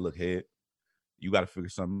me. He said, "Look, head, you got to figure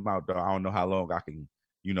something out, dog. I don't know how long I can,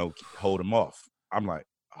 hold him off." I'm like,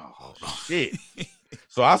 oh shit.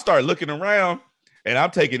 So I start looking around and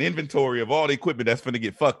I'm taking inventory of all the equipment that's finna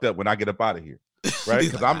get fucked up when I get up out of here. Right?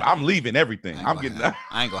 Because I'm leaving everything. I ain't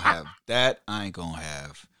gonna have that. I ain't gonna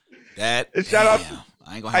have that. And shout out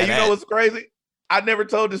I ain't gonna have that. You know what's crazy? I never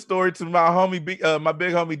told this story to my homie, my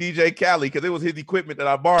big homie DJ Cali, because it was his equipment that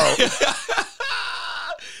I borrowed.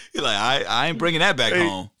 You're like, I ain't bringing that back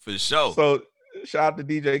home for sure. So shout out to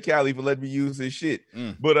DJ Khaled for letting me use his shit.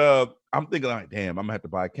 But I'm thinking like, damn, I'm gonna have to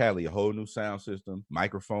buy Khaled a whole new sound system,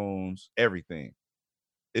 microphones, everything.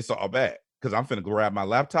 It's all bad because I'm finna grab my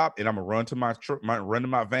laptop and I'm gonna run to my truck, run to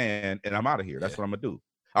my van, and I'm out of here. That's what I'm gonna do.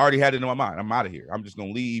 I already had it in my mind. I'm out of here. I'm just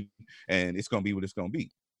gonna leave, and it's gonna be what it's gonna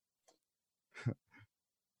be.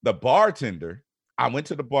 The bartender, I went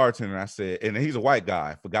to the bartender and I said, and he's a white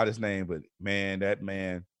guy, forgot his name, but man, that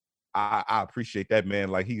man, I appreciate that man.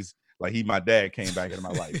 Like he my dad came back into my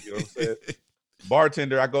life. You know what I'm saying?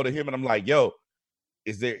 Bartender, I go to him and I'm like, yo,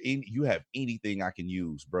 is there you have anything I can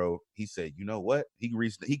use, bro? He said, you know what?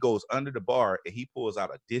 He goes under the bar and he pulls out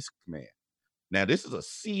a Discman. Now, this is a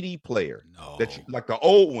CD player. That like the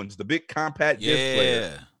old ones, the big compact disc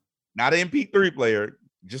player. Not an MP3 player,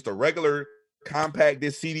 just a regular compact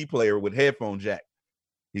disc CD player with headphone jack.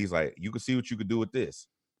 He's like, you can see what you could do with this.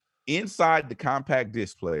 Inside the compact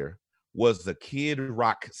disc player was the Kid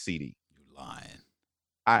Rock CD. You lying.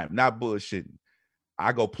 I am not bullshitting.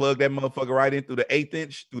 I go plug that motherfucker right in through the 1/8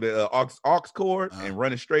 inch, through the aux cord, and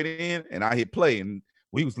run it straight in, and I hit play. And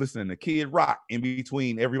we was listening to Kid Rock in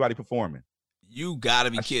between everybody performing. You gotta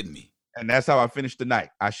be kidding me. And that's how I finished the night.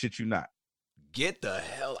 I shit you not. Get the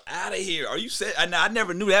hell out of here. Are you saying? I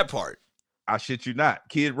never knew that part. I shit you not.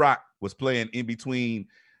 Kid Rock was playing in between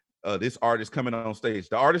this artist coming on stage.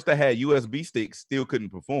 The artist that had USB sticks still couldn't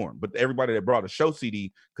perform, but everybody that brought a show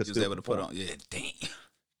CD could still able to put on. Yeah, damn.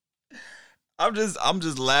 I'm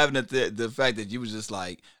just laughing at the fact that you was just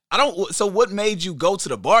like, I don't. So what made you go to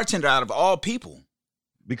the bartender out of all people?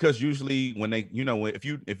 Because usually when they, if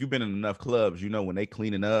you've been in enough clubs, when they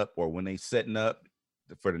cleaning up or when they setting up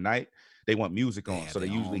for the night, they want music on. So they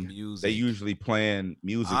usually playing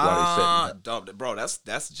music while they setting up. Bro,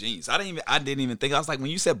 that's genius. I didn't even think. I was like,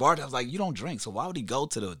 when you said bartender, I was like, you don't drink, so why would he go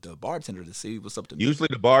to the bartender to see what's up to me? Usually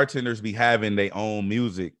the bartenders be having their own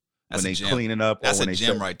music when they cleaning up. That's a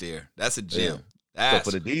gym right there. That's a gym. Yeah.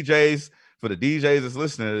 So for the DJs that's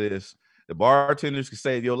listening to this, the bartenders can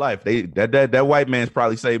save your life. That white man's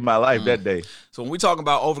probably saved my life that day. So when we talk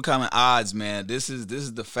about overcoming odds, man, this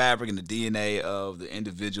is the fabric and the DNA of the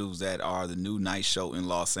individuals that are the new night show in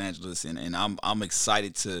Los Angeles, and I'm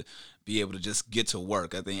excited to be able to just get to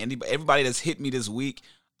work. I think everybody that's hit me this week,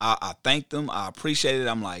 I thank them. I appreciate it.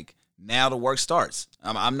 I'm like, now the work starts.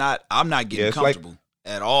 I'm not getting comfortable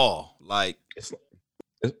at all. Like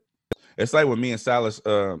it's like when me and Silas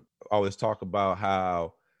always talk about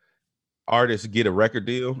how artists get a record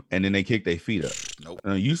deal and then they kick their feet up. Nope.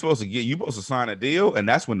 You supposed to sign a deal, and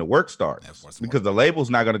that's when the work starts. Because the label's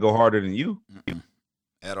not going to go harder than you.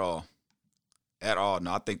 At all.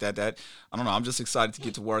 No, I think that I don't know. I'm just excited to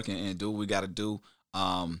get to work and do what we got to do.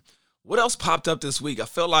 What else popped up this week? I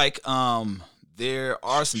feel like there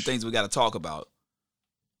are some things we got to talk about.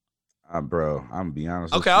 Bro, I'm gonna be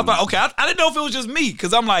honest. Okay, I didn't know if it was just me,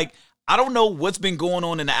 because I'm like, I don't know what's been going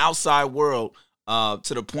on in the outside world to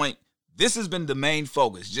the point. This has been the main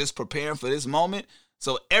focus, just preparing for this moment.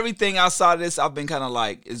 So everything outside of this, I've been kind of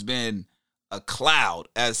like, it's been a cloud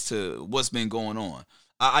as to what's been going on.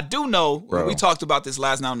 I do know, we talked about this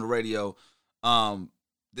last night on the radio,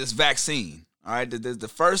 this vaccine. All right,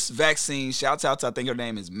 the first vaccine, shouts out to, I think her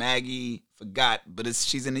name is Maggie, forgot, but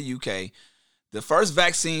she's in the UK. The first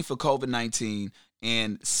vaccine for COVID-19,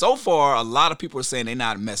 and so far, a lot of people are saying they're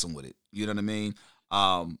not messing with it. You know what I mean?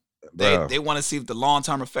 They want to see what the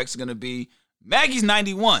long-term effects are going to be. Maggie's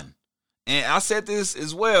 91, and I said this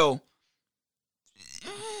as well.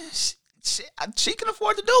 She can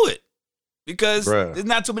afford to do it because there's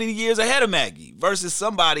not too many years ahead of Maggie versus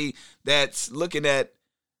somebody that's looking at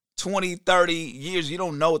 20, 30 years. You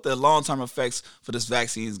don't know what the long-term effects for this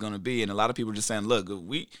vaccine is going to be. And a lot of people are just saying, look,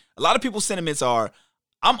 a lot of people's sentiments are,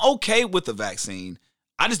 I'm okay with the vaccine.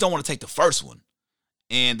 I just don't want to take the first one.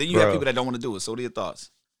 And then you have people that don't want to do it. So what are your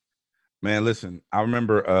thoughts? Man, listen, I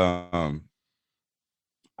remember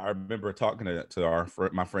talking to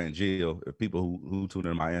my friend Jill, people who tune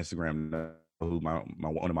in my Instagram, who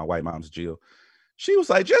one of my white moms, Jill. She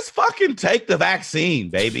was like, just fucking take the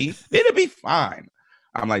vaccine, baby. It'll be fine.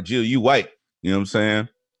 I'm like, Jill, you white. You know what I'm saying?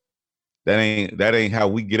 That ain't how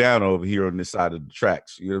we get out over here on this side of the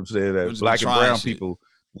tracks. You know what I'm saying? That black and brown people,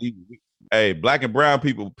 black and brown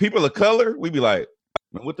people of color, we be like,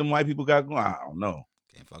 what them white people got going? I don't know.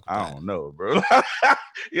 I don't know, bro. You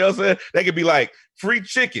know what I'm saying? They could be like free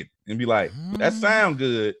chicken and be like, that sound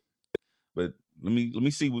good, but let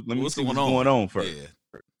me see what's going on first. Yeah.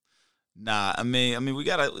 Nah, I mean, we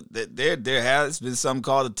gotta. There has been something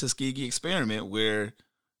called the Tuskegee experiment, where,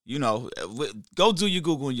 go do your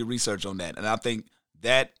Google and your research on that, and I think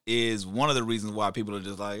that is one of the reasons why people are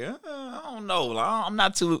just like, I don't know. Like, I'm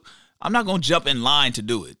not going to jump in line to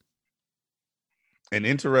do it. An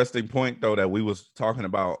interesting point, though, that we was talking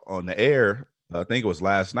about on the air, I think it was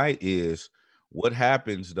last night, is what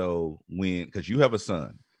happens, though, when, because you have a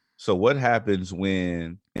son. So what happens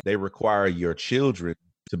when they require your children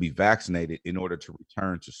to be vaccinated in order to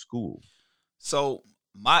return to school? So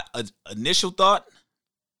my initial thought,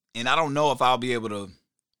 and I don't know if I'll be able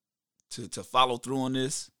to follow through on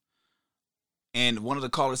this. And one of the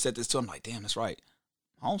callers said this too. I'm like, damn, that's right.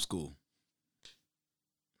 Homeschool.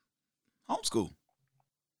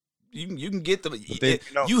 You can get the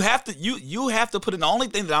you have to put in. The only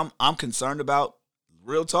thing that I'm concerned about,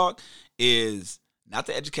 real talk, is not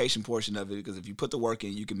the education portion of it, because if you put the work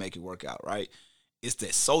in, you can make it work out, right? It's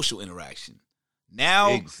that social interaction.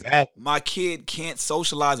 Now, exactly. My kid can't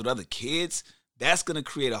socialize with other kids. That's gonna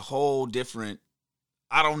create a whole different.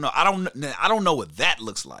 I don't know what that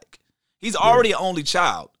looks like. He's already an only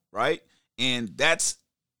child, right? And that's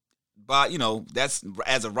that's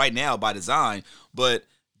as of right now by design. But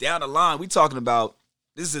down the line, we talking about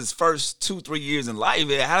this is his first 2-3 years in life.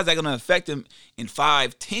 How is that going to affect him in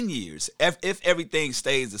 5-10 years if everything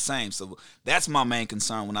stays the same? So that's my main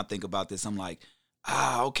concern when I think about this. I'm like,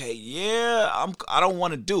 okay, yeah, I don't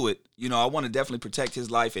want to do it. I want to definitely protect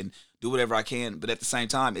his life and do whatever I can. But at the same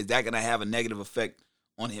time, is that going to have a negative effect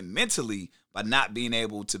on him mentally by not being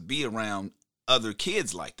able to be around other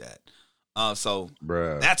kids like that? So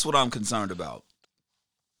that's what I'm concerned about.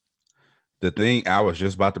 The thing, I was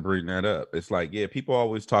just about to bring that up. It's like, yeah, people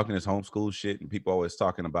always talking this homeschool shit, and people always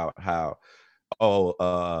talking about how,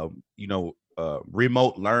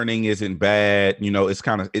 remote learning isn't bad.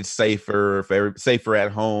 It's safer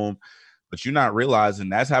at home, but you're not realizing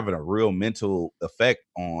that's having a real mental effect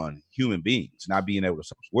on human beings, not being able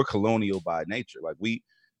to. We're colonial by nature. Like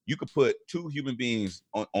you could put two human beings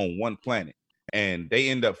on one planet, and they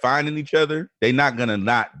end up finding each other, they're not gonna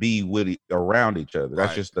not be around each other.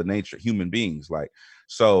 That's just the nature of human beings. Like,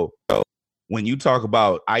 so when you talk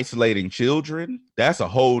about isolating children, that's a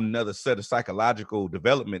whole nother set of psychological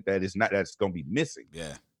development that's gonna be missing.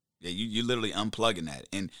 Yeah. You literally unplugging that,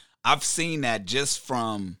 and I've seen that just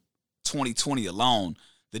from 2020 alone.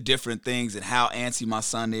 The different things and how antsy my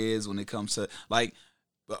son is when it comes to like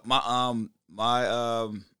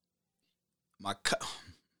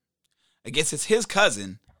I guess it's his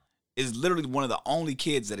cousin is literally one of the only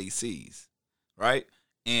kids that he sees, right?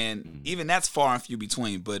 And even that's far and few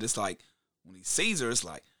between. But it's like when he sees her, it's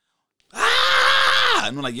like, and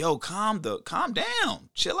I'm like, yo, calm down,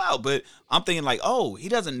 chill out. But I'm thinking like, oh, he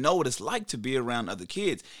doesn't know what it's like to be around other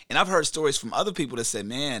kids. And I've heard stories from other people that say,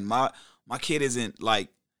 man, my kid isn't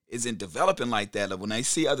developing like that. Like when they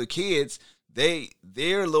see other kids,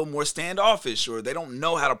 they're a little more standoffish, or they don't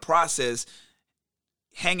know how to process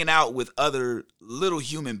hanging out with other little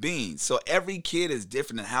human beings. So every kid is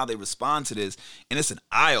different in how they respond to this, and it's an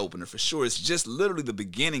eye-opener for sure. It's just literally the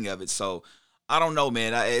beginning of it. So I don't know,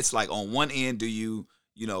 man. It's like on one end, do you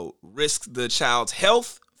risk the child's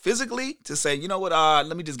health physically to say, you know what,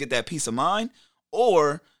 let me just get that peace of mind,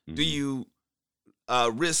 or do you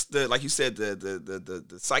risk the, like you said,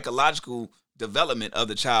 the psychological development of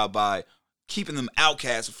the child by keeping them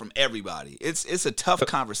outcast from everybody? It's a tough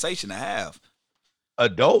conversation to have.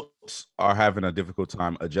 Adults are having a difficult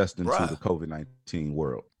time adjusting to the COVID-19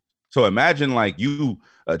 world. So imagine like you,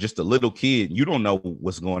 just a little kid, you don't know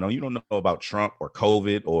what's going on. You don't know about Trump or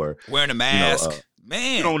COVID or wearing a mask.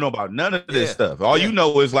 Man, you don't know about none of this stuff. All you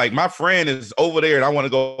know is like, my friend is over there and I want to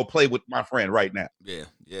go play with my friend right now. Yeah.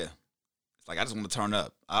 It's like, I just want to turn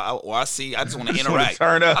up. I just want to interact.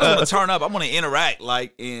 Turn up. I just want to turn up. I want to interact.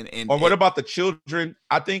 Like, or what about the children?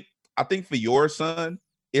 I think for your son,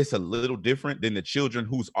 it's a little different than the children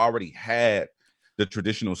who's already had the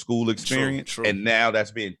traditional school experience. True. And now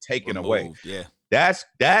that's being taken away. Yeah.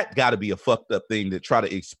 That got to be a fucked up thing to try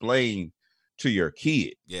to explain to your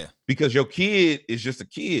kid. Yeah. Because your kid is just a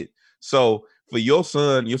kid. So for your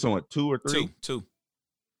son what, 2 or 3? Two.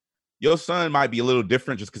 Your son might be a little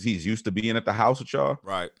different just because he's used to being at the house with y'all.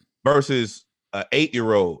 Right. Versus an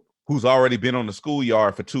 8-year-old who's already been on the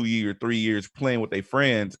schoolyard for 2 years, 3 years playing with their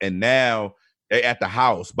friends, and now they're at the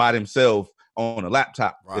house by themselves on a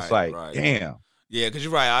laptop. Right, it's like, damn. Yeah, because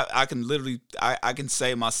you're right. I can literally, I can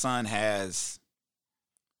say my son has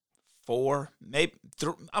 4, maybe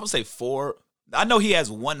I would say 4. I know he has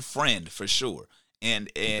one friend for sure. And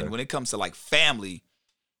when it comes to like family,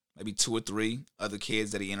 maybe 2 or 3 other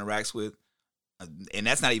kids that he interacts with. And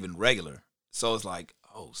that's not even regular. So it's like,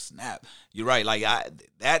 oh, snap. You're right. Like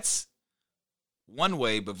that's one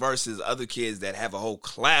way, but versus other kids that have a whole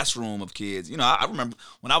classroom of kids. I remember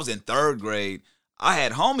when I was in 3rd grade, I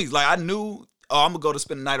had homies. Like, I knew, oh, I'm gonna go to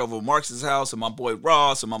spend the night over at Marcus's house, and my boy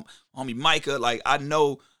Ross, and my homie Micah. Like, I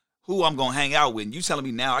know who I'm gonna hang out with. And you telling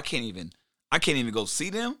me now I can't even go see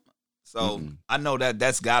them. So I know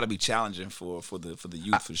that's got to be challenging for the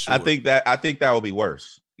youth for sure. I think that will be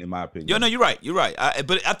worse, in my opinion. No, you're right. You're right.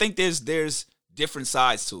 But I think there's different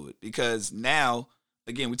sides to it, because now,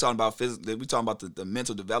 again, we talking about physical. We talking about the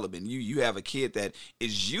mental development. You have a kid that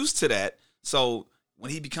is used to that. So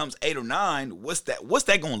when he becomes 8 or 9, what's that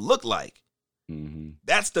going to look like? Mm-hmm.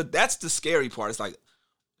 That's the scary part. It's like,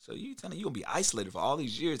 so you telling you're going to be isolated for all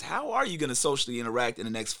these years. How are you going to socially interact in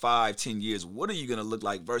the next 5-10 years? What are you going to look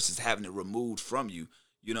like versus having it removed from you?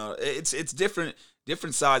 You know, it's different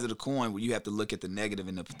sides of the coin where you have to look at the negative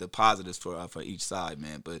and the positives for each side,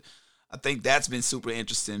 man. But I think that's been super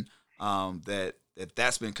interesting,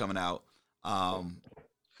 that's been coming out. Go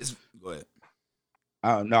ahead.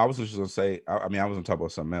 No, I was just going to say, I was going to talk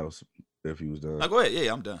about something else if you was done. No, go ahead.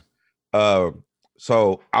 Yeah, I'm done.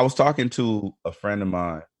 So I was talking to a friend of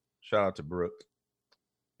mine, shout out to Brooke,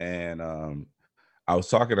 and I was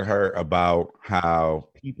talking to her about how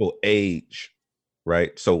people age,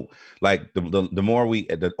 right? So like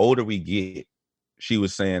the older we get, she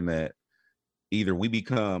was saying that either we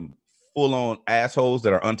become full-on assholes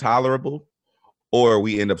that are intolerable, or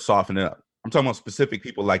we end up softening up. I'm talking about specific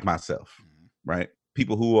people like myself, right?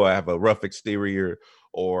 People who have a rough exterior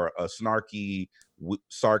or a snarky,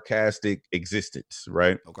 sarcastic existence,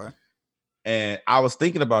 right? Okay. And I was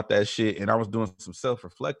thinking about that shit, and I was doing some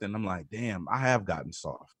self-reflecting. I'm like, damn, I have gotten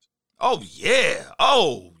soft. Oh yeah.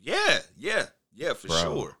 For Bro,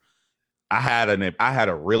 sure. I had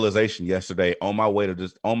a realization yesterday on my way to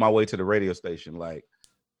the radio station. Like,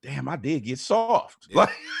 damn, I did get soft. Yeah. Like,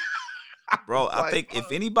 bro, I think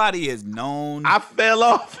if anybody has known, I fell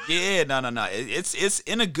off. Yeah, no. It's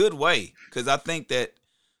in a good way, because I think that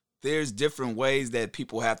there's different ways that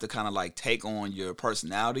people have to kind of like take on your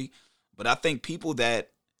personality. But I think people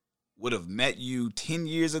that would have met you 10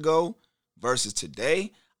 years ago versus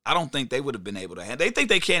today, I don't think they would have been able to handle. They think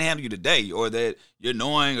they can't handle you today, or that you're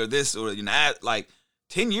annoying, or this, or you're not. Like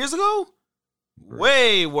 10 years ago,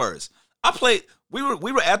 way worse. We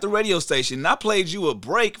were at the radio station, and I played you a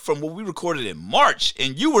break from what we recorded in March,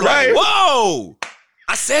 and you were like, "Whoa,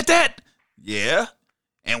 I said that, yeah,"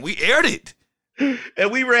 and we aired it,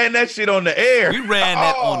 and we ran that shit on the air. We ran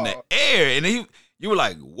that on the air, and you were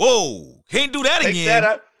like, "Whoa, can't do that again." That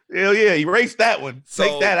out. Hell yeah, erase that one. So,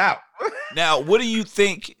 take that out. Now, what do you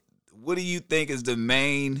think? What do you think is the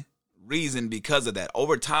main reason because of that?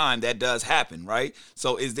 Over time, that does happen, right?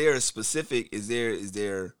 So, is there a specific? Is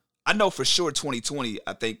there? I know for sure 2020,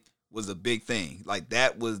 I think, was a big thing. Like,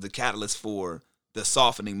 that was the catalyst for the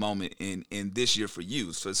softening moment in this year for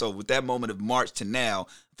you. So with that moment of March to now,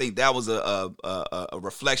 I think that was a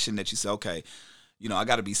reflection that you said, okay, you know, I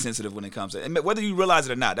got to be sensitive when it comes to, and whether you realize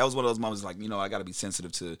it or not, that was one of those moments like, you know, I got to be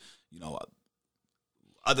sensitive to, you know,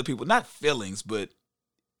 other people, not feelings, but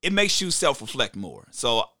it makes you self-reflect more.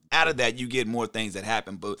 So out of that, you get more things that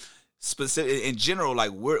happen, but specific in general,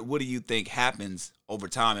 like what do you think happens over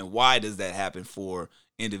time, and why does that happen for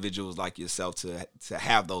individuals like yourself to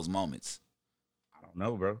have those moments? I don't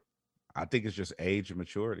know, bro. I think it's just age and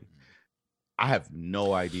maturity. I have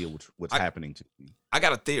no idea what's happening to me. I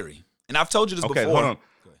got a theory, and I've told you this before. Hold on.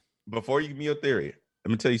 Before you give me your theory,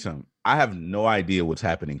 let me tell you something. I have no idea what's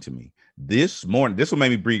happening to me. This morning, this will make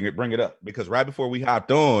me bring it up, because right before we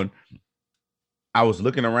hopped on, I was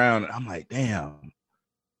looking around and I'm like, damn,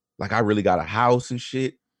 like I really got a house and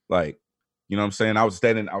shit. Like, you know what I'm saying? I was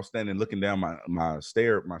standing looking down my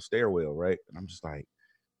stairwell, right? And I'm just like,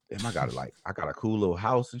 damn, I got a cool little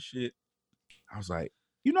house and shit. I was like,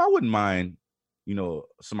 you know, I wouldn't mind, you know,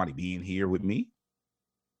 somebody being here with me.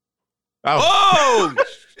 Oh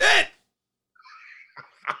shit.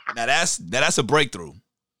 Now that's a breakthrough.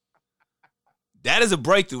 That is a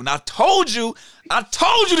breakthrough. And I told you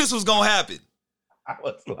this was gonna happen.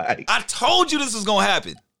 I told you this was gonna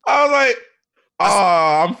happen. I was like,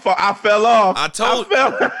 I fell off. I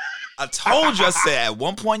told you, I said at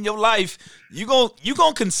one point in your life, you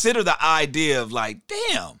gonna consider the idea of like,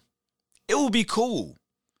 damn, it would be cool.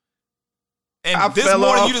 And this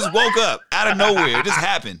morning you just woke up out of nowhere. It just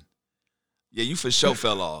happened. Yeah, you for sure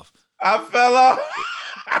fell off. I fell off.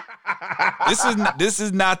 This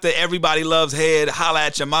is not the everybody loves head, holla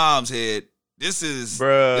at your mom's head. This is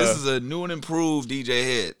a new and improved DJ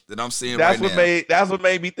head that I'm seeing right now. That's what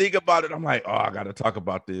made me think about it. I'm like, I got to talk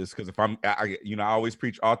about this, because if I always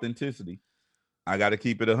preach authenticity. I got to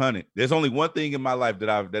keep it 100. There's only one thing in my life that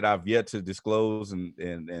I've yet to disclose,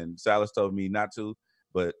 and Silas told me not to.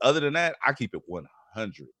 But other than that, I keep it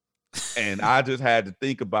 100. And I just had to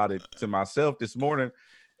think about it to myself this morning.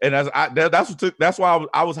 And that's why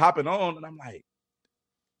I was hopping on, and I'm like,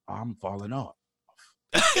 I'm falling off.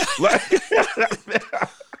 Like,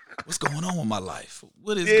 what's going on with my life?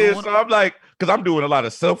 What is going on? So I'm like, because I'm doing a lot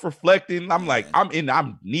of self-reflecting. I'm like,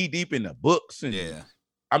 I'm knee deep in the books, and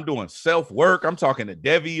I'm doing self-work. I'm talking to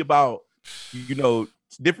Devi about,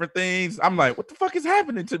 different things. I'm like, what the fuck is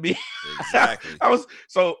happening to me? Exactly.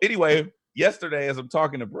 So anyway, yesterday, as I'm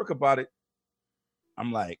talking to Brooke about it,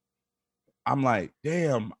 I'm like,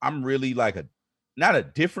 damn, I'm really like not a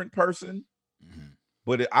different person,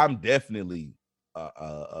 but I'm definitely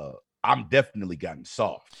gotten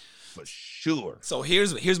soft for sure. So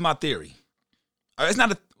here's my theory. It's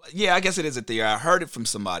not I guess it is a theory. I heard it from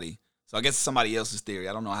somebody, so I guess it's somebody else's theory.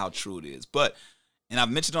 I don't know how true it is, and I've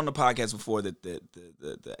mentioned on the podcast before that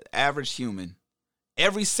the average human,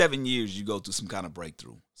 every 7 years you go through some kind of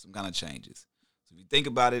breakthrough, some kind of changes. So if you think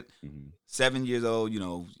about it, 7 years old,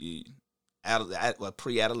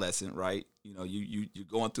 pre-adolescent, right? You're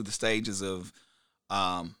going through the stages of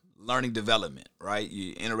learning development, right?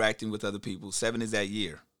 You're interacting with other people. 7 is that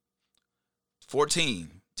year.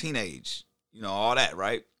 14, teenage, all that,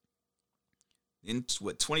 right? Then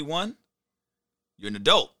 21, you're an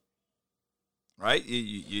adult, right?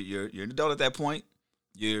 You're an adult at that point.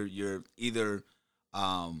 You're either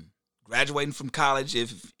graduating from college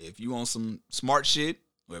if you on some smart shit,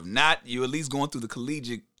 or if not, you're at least going through the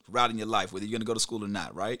collegiate route in your life, whether you're going to go to school or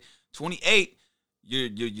not, right? 28,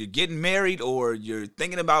 you're getting married, or you're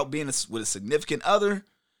thinking about being with a significant other,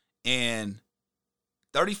 and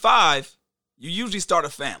 35, you usually start a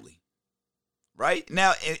family, right?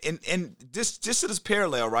 Now, and just to this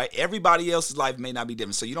parallel, right? Everybody else's life may not be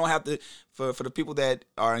different, so you don't have to, for the people that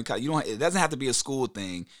are in college, it doesn't have to be a school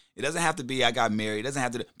thing. It doesn't have to be I got married. It doesn't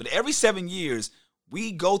have to, but every 7 years,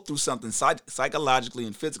 we go through something psychologically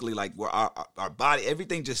and physically, like where our body,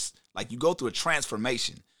 everything just, like you go through a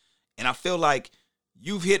transformation. And I feel like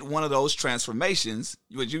you've hit one of those transformations.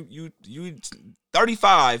 You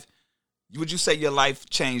 35, would you say your life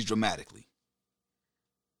changed dramatically?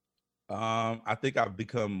 I think I've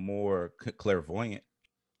become more clairvoyant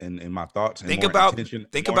in my thoughts, and think more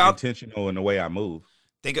about intentional in the way I move.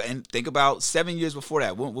 Think about 7 years before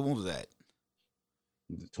that. When was that?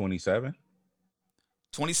 27.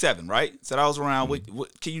 27, right? So that was around.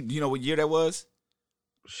 What can you know what year that was?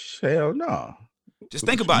 Hell no. Just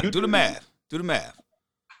think about it. Do the math.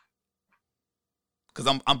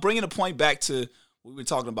 Because I'm bringing a point back to what we were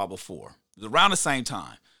talking about before. It was around the same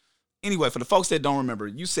time. Anyway, for the folks that don't remember,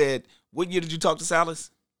 you said, what year did you talk to Salas?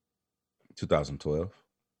 2012.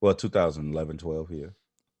 Well, 2011, 12, yeah.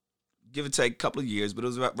 Give or take a couple of years, but it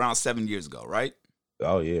was around 7 years ago, right?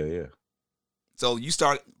 Oh, yeah. So you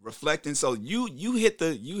start reflecting. So you hit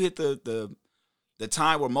the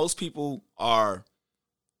time where most people are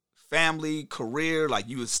family, career, like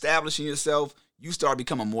you establishing yourself. You start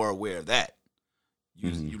becoming more aware of that.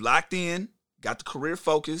 You locked in, got the career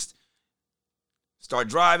focused, start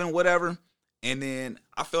driving, whatever. And then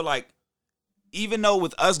I feel like even though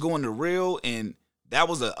with us going to Real, and that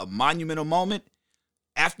was a monumental moment,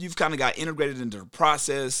 after you've kind of got integrated into the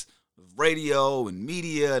process of radio and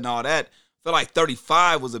media and all that, I feel like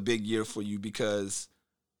 35 was a big year for you because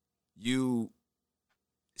you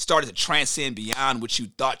started to transcend beyond what you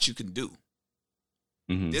thought you could do.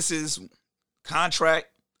 This is contract.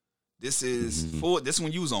 This is this is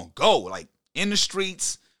when you was on go, like in the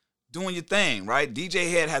streets, doing your thing, right? DJ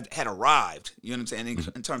Head had arrived, you know what I'm saying,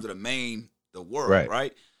 in terms of the world,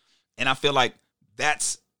 right? And I feel like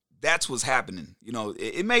that's what's happening.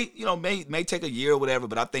 It may take a year or whatever,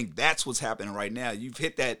 but I think that's what's happening right now. You've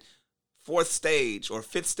hit that 4th stage or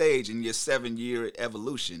 5th stage in your 7-year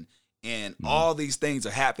evolution, and all these things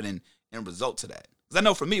are happening in result to that. Because I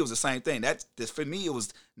know for me it was the same thing. For me it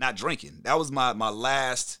was not drinking. That was my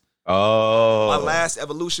last. My last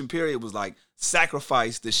evolution period was like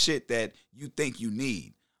sacrifice the shit that you think you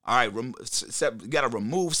need. All right, you got to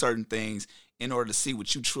remove certain things in order to see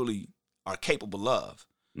what you truly are capable of.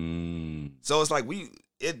 So it's like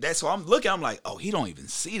so I'm looking, I'm like, oh, he don't even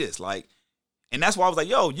see this, like. And that's why I was like,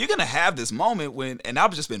 yo, you're going to have this moment and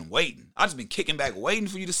I've just been waiting. I've just been kicking back, waiting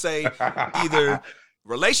for you to say either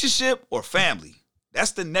relationship or family.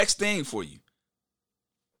 That's the next thing for you.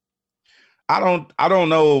 I don't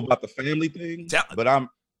know about the family thing, but I'm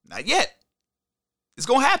not yet. It's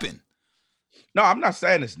going to happen. No, I'm not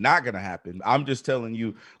saying it's not going to happen. I'm just telling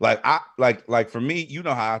you, like for me, you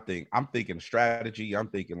know how I think. I'm thinking strategy. I'm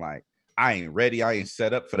thinking like, I ain't ready. I ain't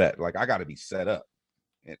set up for that. Like, I got to be set up.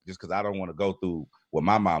 And just because I don't want to go through what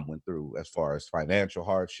my mom went through as far as financial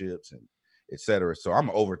hardships and et cetera. So I'm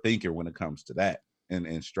an overthinker when it comes to that.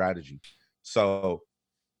 and strategy. So,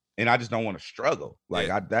 and I just don't want to struggle. Like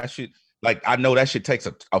I know that shit takes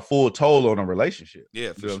a full toll on a relationship.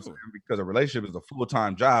 Yeah, for sure. Because a relationship is a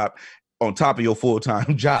full-time job on top of your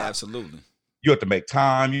full-time job. Absolutely. You have to make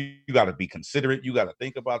time. You got to be considerate. You got to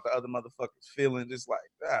think about the other motherfucker's feelings. It's like,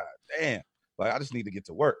 God damn. Like, I just need to get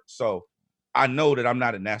to work. So I know that I'm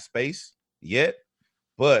not in that space yet,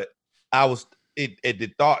 but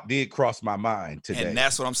the thought did cross my mind today. And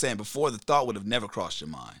that's what I'm saying. Before, the thought would have never crossed your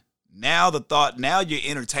mind. Now you're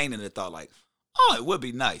entertaining the thought like, oh, it would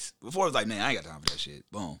be nice. Before, it was like, man, I ain't got time for that shit.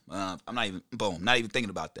 Boom. I'm not even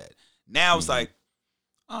thinking about that. Now it's like,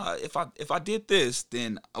 if I did this,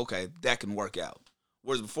 then okay, that can work out.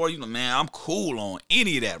 Whereas before, man, I'm cool on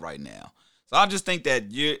any of that right now. So I just think that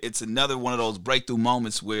it's another one of those breakthrough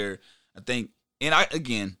moments where I think, and I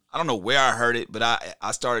don't know where I heard it, but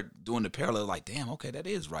I started doing the parallel like, damn, okay, that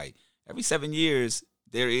is right. Every 7 years,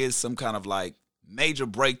 there is some kind of like major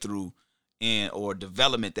breakthrough or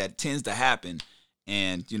development that tends to happen.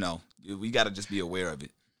 And, we got to just be aware of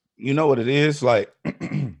it. You know what it is? Like,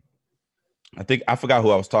 I forgot who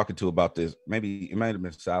I was talking to about this. Maybe it might have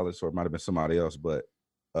been Silas or it might have been somebody else, but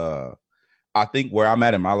I think where I'm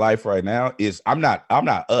at in my life right now is I'm not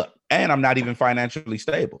up and I'm not even financially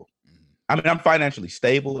stable. I mean, I'm financially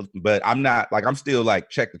stable, but I'm not like, I'm still like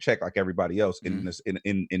check to check like everybody else in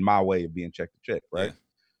my way of being check to check. Right. Yeah.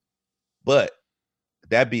 But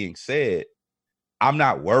that being said, I'm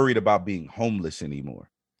not worried about being homeless anymore.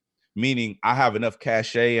 Meaning I have enough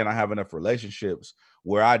cachet and I have enough relationships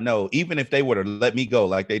where I know even if they were to let me go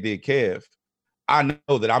like they did Kev, I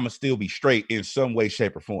know that I'm going to still be straight in some way,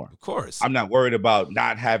 shape, or form. Of course. I'm not worried about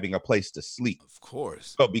not having a place to sleep. Of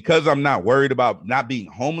course. So because I'm not worried about not being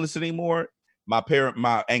homeless anymore, my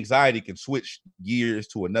anxiety can switch gears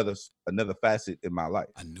to another facet in my life.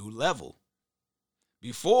 A new level.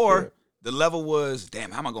 Before, the level was,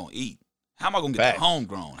 damn, how am I going to eat? How am I going to get the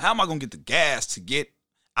homegrown? How am I going to get the gas to get...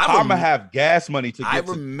 I'm going to have gas money to get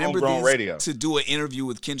to homegrown radio. To do an interview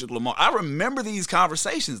with Kendrick Lamar. I remember these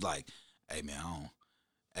conversations like, hey, man,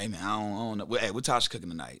 I don't know. Hey, what Tasha cooking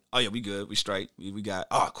tonight? Oh, yeah, we good. We straight. We got,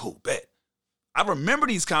 oh, cool, bet. I remember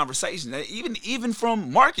these conversations, even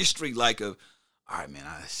from Market Street, like, all right, man,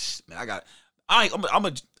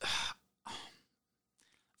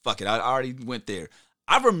 fuck it, I already went there.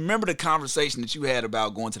 I remember the conversation that you had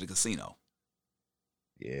about going to the casino.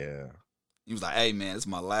 Yeah. He was like, hey, man, this is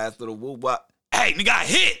my last little whoop-wop. Hey, nigga got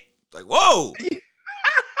hit. Like, whoa.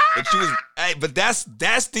 But that's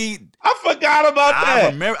the... I forgot about that. I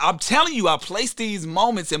remember. I'm telling you, I placed these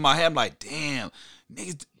moments in my head. I'm like, damn,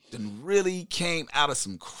 niggas done really came out of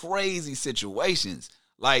some crazy situations.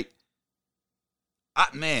 Like, I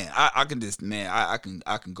can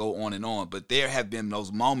go on and on, but there have been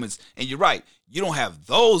those moments, and you're right, you don't have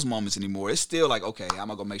those moments anymore. It's still like, okay, I'm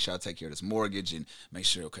gonna go make sure I take care of this mortgage and make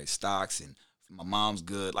sure, okay, stocks and my mom's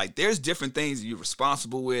good. Like, there's different things you're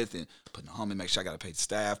responsible with, and putting a home and make sure I gotta pay the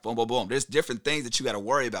staff, boom, boom, boom. There's different things that you gotta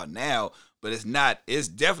worry about now, but it's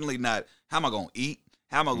definitely not, how am I gonna eat?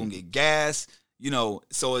 How am I gonna get gas?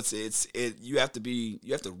 So you have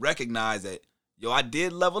to recognize that, I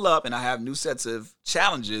did level up and I have new sets of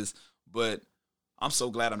challenges, but I'm so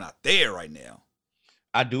glad I'm not there right now.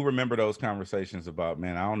 I do remember those conversations about,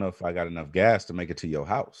 man, I don't know if I got enough gas to make it to your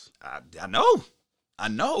house. I know.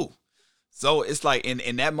 So it's like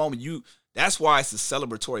in that moment, that's why it's a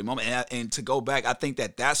celebratory moment. And to go back, I think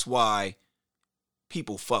that's why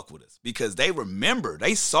people fuck with us, because they remember,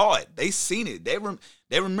 they saw it, they seen it. They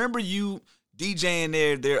remember you DJing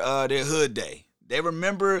their hood day. They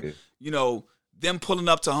remember, them pulling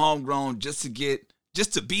up to Homegrown just to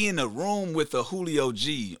be in a room with a Julio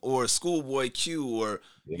G or a Schoolboy Q or,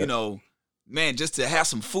 man, just to have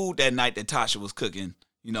some food that night that Tasha was cooking.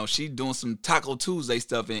 She doing some Taco Tuesday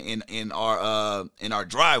stuff in our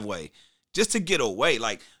driveway just to get away.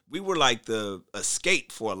 Like, we were like the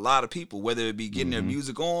escape for a lot of people, whether it be getting their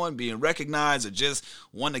music on, being recognized, or just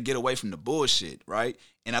wanting to get away from the bullshit, right?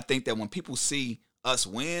 And I think that when people see us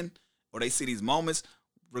win or they see these moments,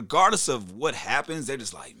 regardless of what happens, they're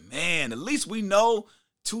just like, man, at least we know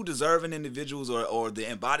two deserving individuals or the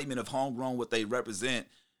embodiment of Homegrown, what they represent,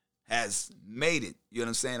 has made it. You know what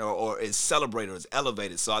I'm saying? Or is celebrated or is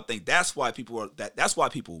elevated. So I think that's why people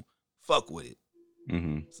fuck with it.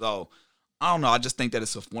 Mm-hmm. So I don't know. I just think that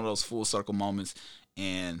it's one of those full circle moments,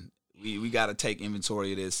 and we got to take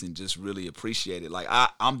inventory of this and just really appreciate it. Like,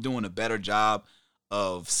 I'm doing a better job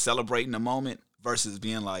of celebrating the moment versus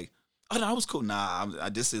being like, oh, no, that was cool. Nah,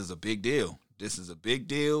 this is a big deal. This is a big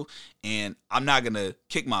deal, and I'm not going to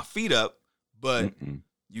kick my feet up, but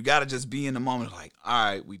you got to just be in the moment like, all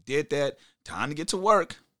right, we did that. Time to get to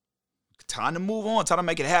work. time to move on, time to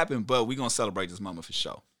make it happen. But we're gonna celebrate this moment for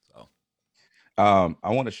sure. So, I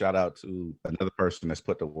want to shout out to another person that's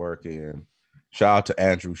put the work in. Shout out to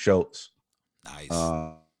Andrew Schultz. nice.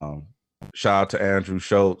 Shout out to Andrew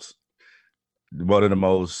Schultz, one of the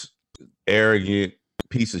most arrogant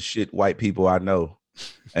piece of shit white people I know,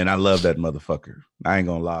 and I love that motherfucker. I ain't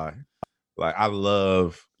gonna lie. Like, I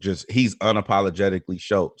love he's unapologetically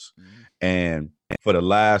Schultz. And for the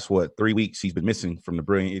last 3 weeks, he's been missing from the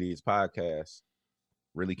Brilliant Idiots podcast.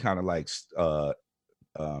 Really kind of like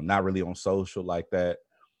not really on social like that.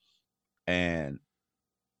 And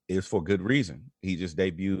it's for good reason. He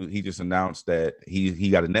just announced that he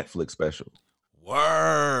got a Netflix special.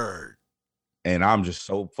 Word. And I'm just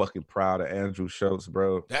so fucking proud of Andrew Schultz,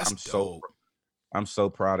 bro. That's dope. I'm so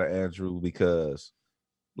proud of Andrew because,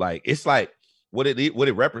 like, it's like what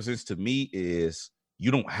it represents to me is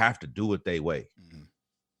you don't have to do it their way. Mm-hmm.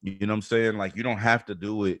 You know what I'm saying? Like, you don't have to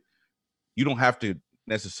do it. You don't have to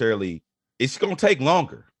necessarily. It's gonna take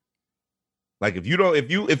longer. Like, if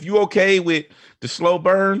you okay with the slow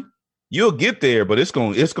burn, you'll get there. But it's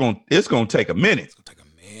gonna take a minute. It's gonna take a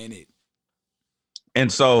minute.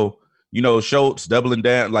 And so, you know, Schultz doubling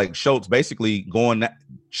down, like Schultz basically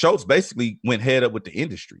went head up with the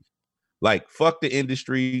industry. Like, fuck the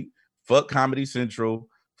industry, fuck Comedy Central,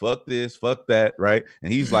 fuck this, fuck that, right?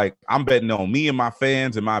 And he's like, I'm betting on me and my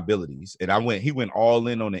fans and my abilities. And he went all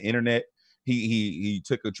in on the internet. He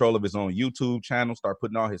took control of his own YouTube channel, started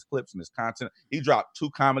putting all his clips and his content. He dropped 2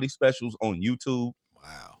 comedy specials on YouTube.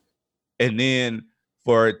 Wow. And then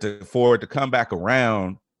for it to come back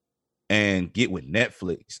around and get with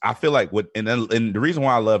Netflix, I feel like and the reason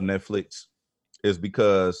why I love Netflix is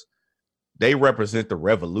because they represent the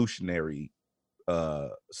revolutionary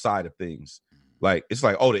side of things. Like, it's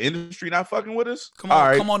like, oh, the industry not fucking with us? Come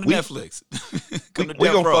on to Netflix. we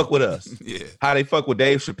gonna fuck with us. Yeah. How they fuck with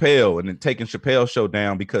Dave Chappelle and then taking Chappelle's show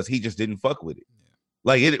down because he just didn't fuck with it. Yeah.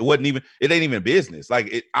 Like, it ain't even business.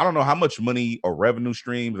 Like, I don't know how much money or revenue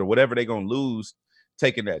streams or whatever they gonna lose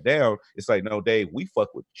taking that down. It's like, no, Dave, we fuck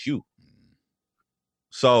with you.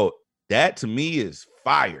 So that to me is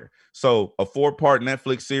fire. So a 4-part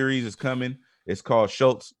Netflix series is coming. It's called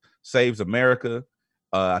Schultz Saves America.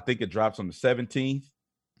 I think it drops on the 17th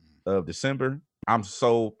of December. I'm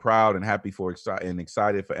so proud and happy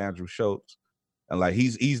excited for Andrew Schultz. And like,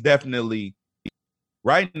 he's definitely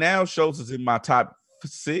right now, Schultz is in my top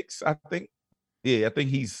 6, I think. Yeah, I think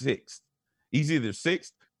he's 6th. He's either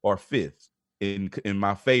 6th or 5th in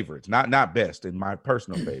my favorites. Not best, in my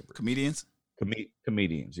personal favorite. Comedians?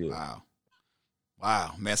 Comedians, yeah.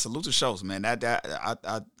 Wow, man! Salute to Schultz, man. That's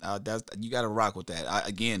you got to rock with that.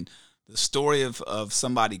 Again, the story of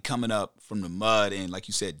somebody coming up from the mud and, like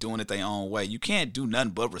you said, doing it their own way. You can't do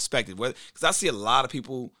nothing but respect it. Because I see a lot of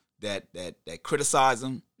people that criticize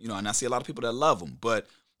him, you know, and I see a lot of people that love him. But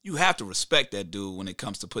you have to respect that dude when it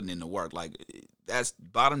comes to putting in the work. Like, that's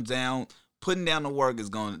bottom down. Putting down the work is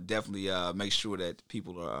going to definitely make sure that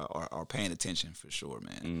people are paying attention for sure,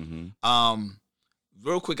 man. Mm-hmm.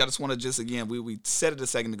 Real quick, I just want to again, we said it a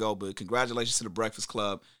second ago, but congratulations to the Breakfast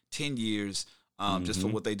Club, 10 years, just for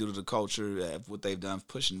what they do to the culture, what they've done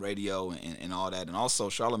pushing radio and all that. And also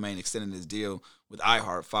Charlamagne extending his deal with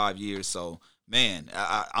iHeart 5 years. So, man,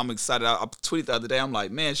 I'm excited. I tweeted the other day, I'm like,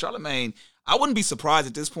 man, Charlamagne, I wouldn't be surprised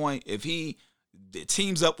at this point if he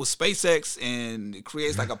teams up with SpaceX and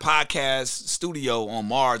creates like a podcast studio on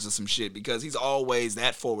Mars or some shit, because he's always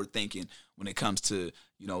that forward thinking when it comes to,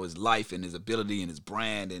 you know, his life and his ability and his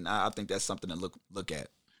brand. And I think that's something to look at.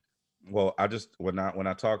 Well, when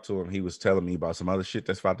I talked to him, he was telling me about some other shit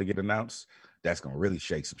that's about to get announced that's gonna really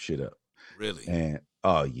shake some shit up. Really? And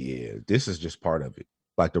oh yeah, this is just part of it.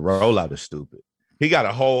 Like, the rollout is stupid. He got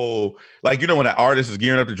a whole, like, you know, when an artist is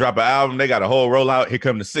gearing up to drop an album, they got a whole rollout. Here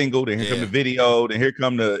come the single, then here come the video, then here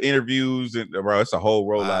come the interviews, and bro, it's a whole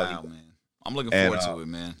rollout. Wow, man. I'm looking forward to it,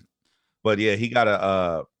 man. But yeah, he got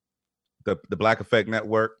the Black Effect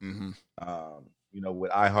Network. Mm-hmm. You know,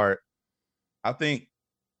 with iHeart. I think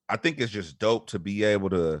it's just dope to be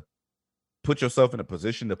able to put yourself in a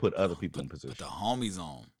position to put other people in position. Put the homies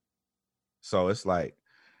on. So it's like,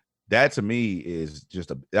 that to me is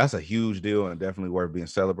that's a huge deal and definitely worth being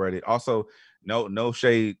celebrated. Also, no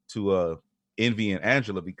shade to Envy and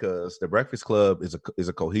Angela, because the Breakfast Club is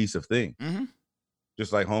a cohesive thing. Mm-hmm.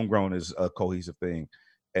 Just like Homegrown is a cohesive thing.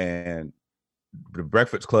 And the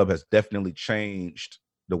Breakfast Club has definitely changed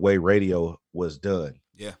the way radio was done.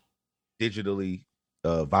 Yeah. Digitally,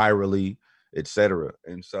 virally, etc.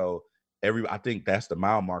 And so I think that's the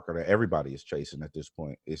mile marker that everybody is chasing at this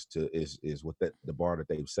point, is with the bar that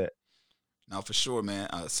they've set. Now, for sure, man.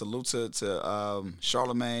 Salute to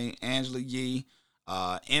Charlamagne, Angela Yee.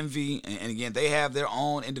 Envy, and again, they have their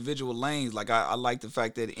own individual lanes. Like I like the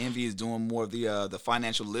fact that Envy is doing more of the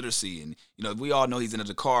financial literacy, and we all know he's into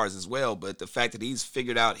the cars as well. But the fact that he's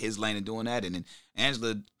figured out his lane and doing that, and then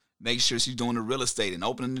Angela makes sure she's doing the real estate and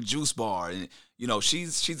opening the juice bar, and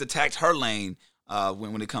she's attacked her lane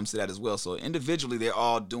when it comes to that as well. So individually, they're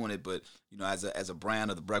all doing it, but as a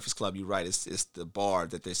brand of the Breakfast Club, you're right. It's the bar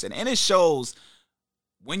that they're setting, and it shows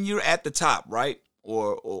when you're at the top, right?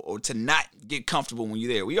 Or to not get comfortable when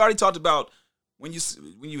you're there. We already talked about when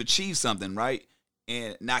you achieve something, right,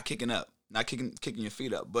 and not kicking your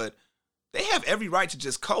feet up. But they have every right to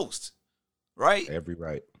just coast, right? Every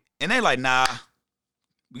right. And they're like, nah,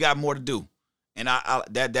 we got more to do. And I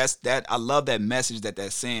love that message that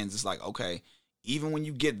sends. It's like, okay, even when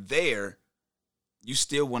you get there, you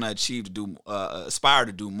still want to aspire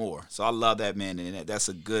to do more. So I love that, man, and that's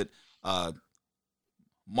a good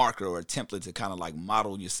marker or a template to kind of like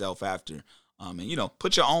model yourself after, and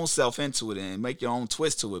put your own self into it and make your own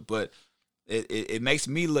twist to it. But it makes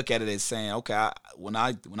me look at it as saying, okay, when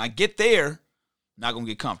I get there, I'm not gonna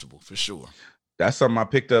get comfortable for sure. That's something I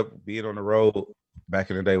picked up being on the road back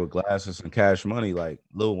in the day with Glasses and Cash Money. Like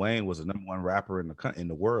Lil Wayne was the #1 rapper in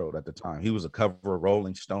the world at the time. He was a cover of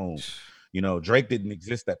Rolling Stone. Drake didn't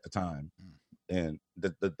exist at the time, and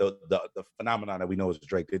the phenomenon that we know is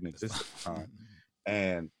Drake didn't exist at the time.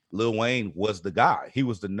 And Lil Wayne was the guy. He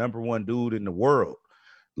was the #1 dude in the world.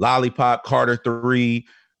 Lollipop, Carter 3,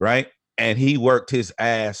 right? And he worked his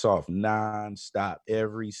ass off nonstop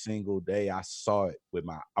every single day. I saw it with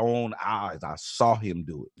my own eyes. I saw him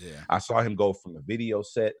do it. Yeah. I saw him go from the video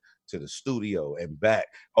set to the studio and back.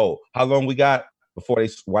 Oh, how long we got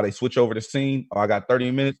while they switch over the scene? Oh, I got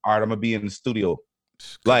 30 minutes. All right, I'm gonna be in the studio.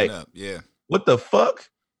 Like, yeah. What the fuck?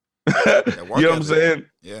 You know what I'm saying?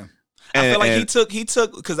 Yeah. I feel like he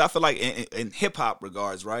took because I feel like in hip hop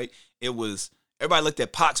regards, right? It was everybody looked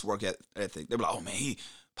at Pac's work ethic. They were like, oh man,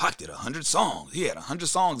 Pac did 100 songs. He had 100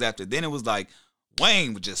 songs after. Then it was like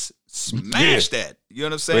Wayne would just smash that. You know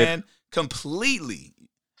what I'm saying? Completely.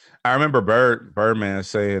 I remember Birdman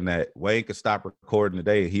saying that Wayne could stop recording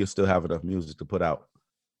today and he'll still have enough music to put out.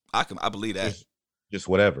 I believe that. Just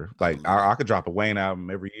whatever. Like I could drop a Wayne album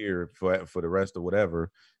every year for the rest of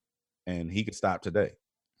whatever, and he could stop today.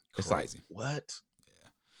 It's crazy. Like, what? Yeah.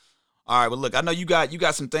 All right, well, look, I know you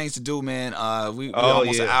got some things to do, man. We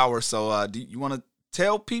almost an hour, so do you want to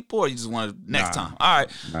tell people, or you just want to next time? All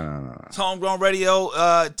right. No. It's Homegrown Radio.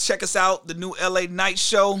 Check us out, the new LA Night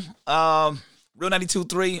Show. Real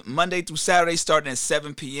 92.3, Monday through Saturday, starting at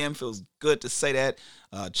 7 p.m. Feels good to say that.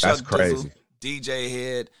 Chuck That's crazy. Dizzle, DJ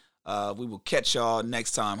Head. We will catch y'all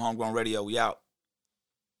next time. Homegrown Radio, we out.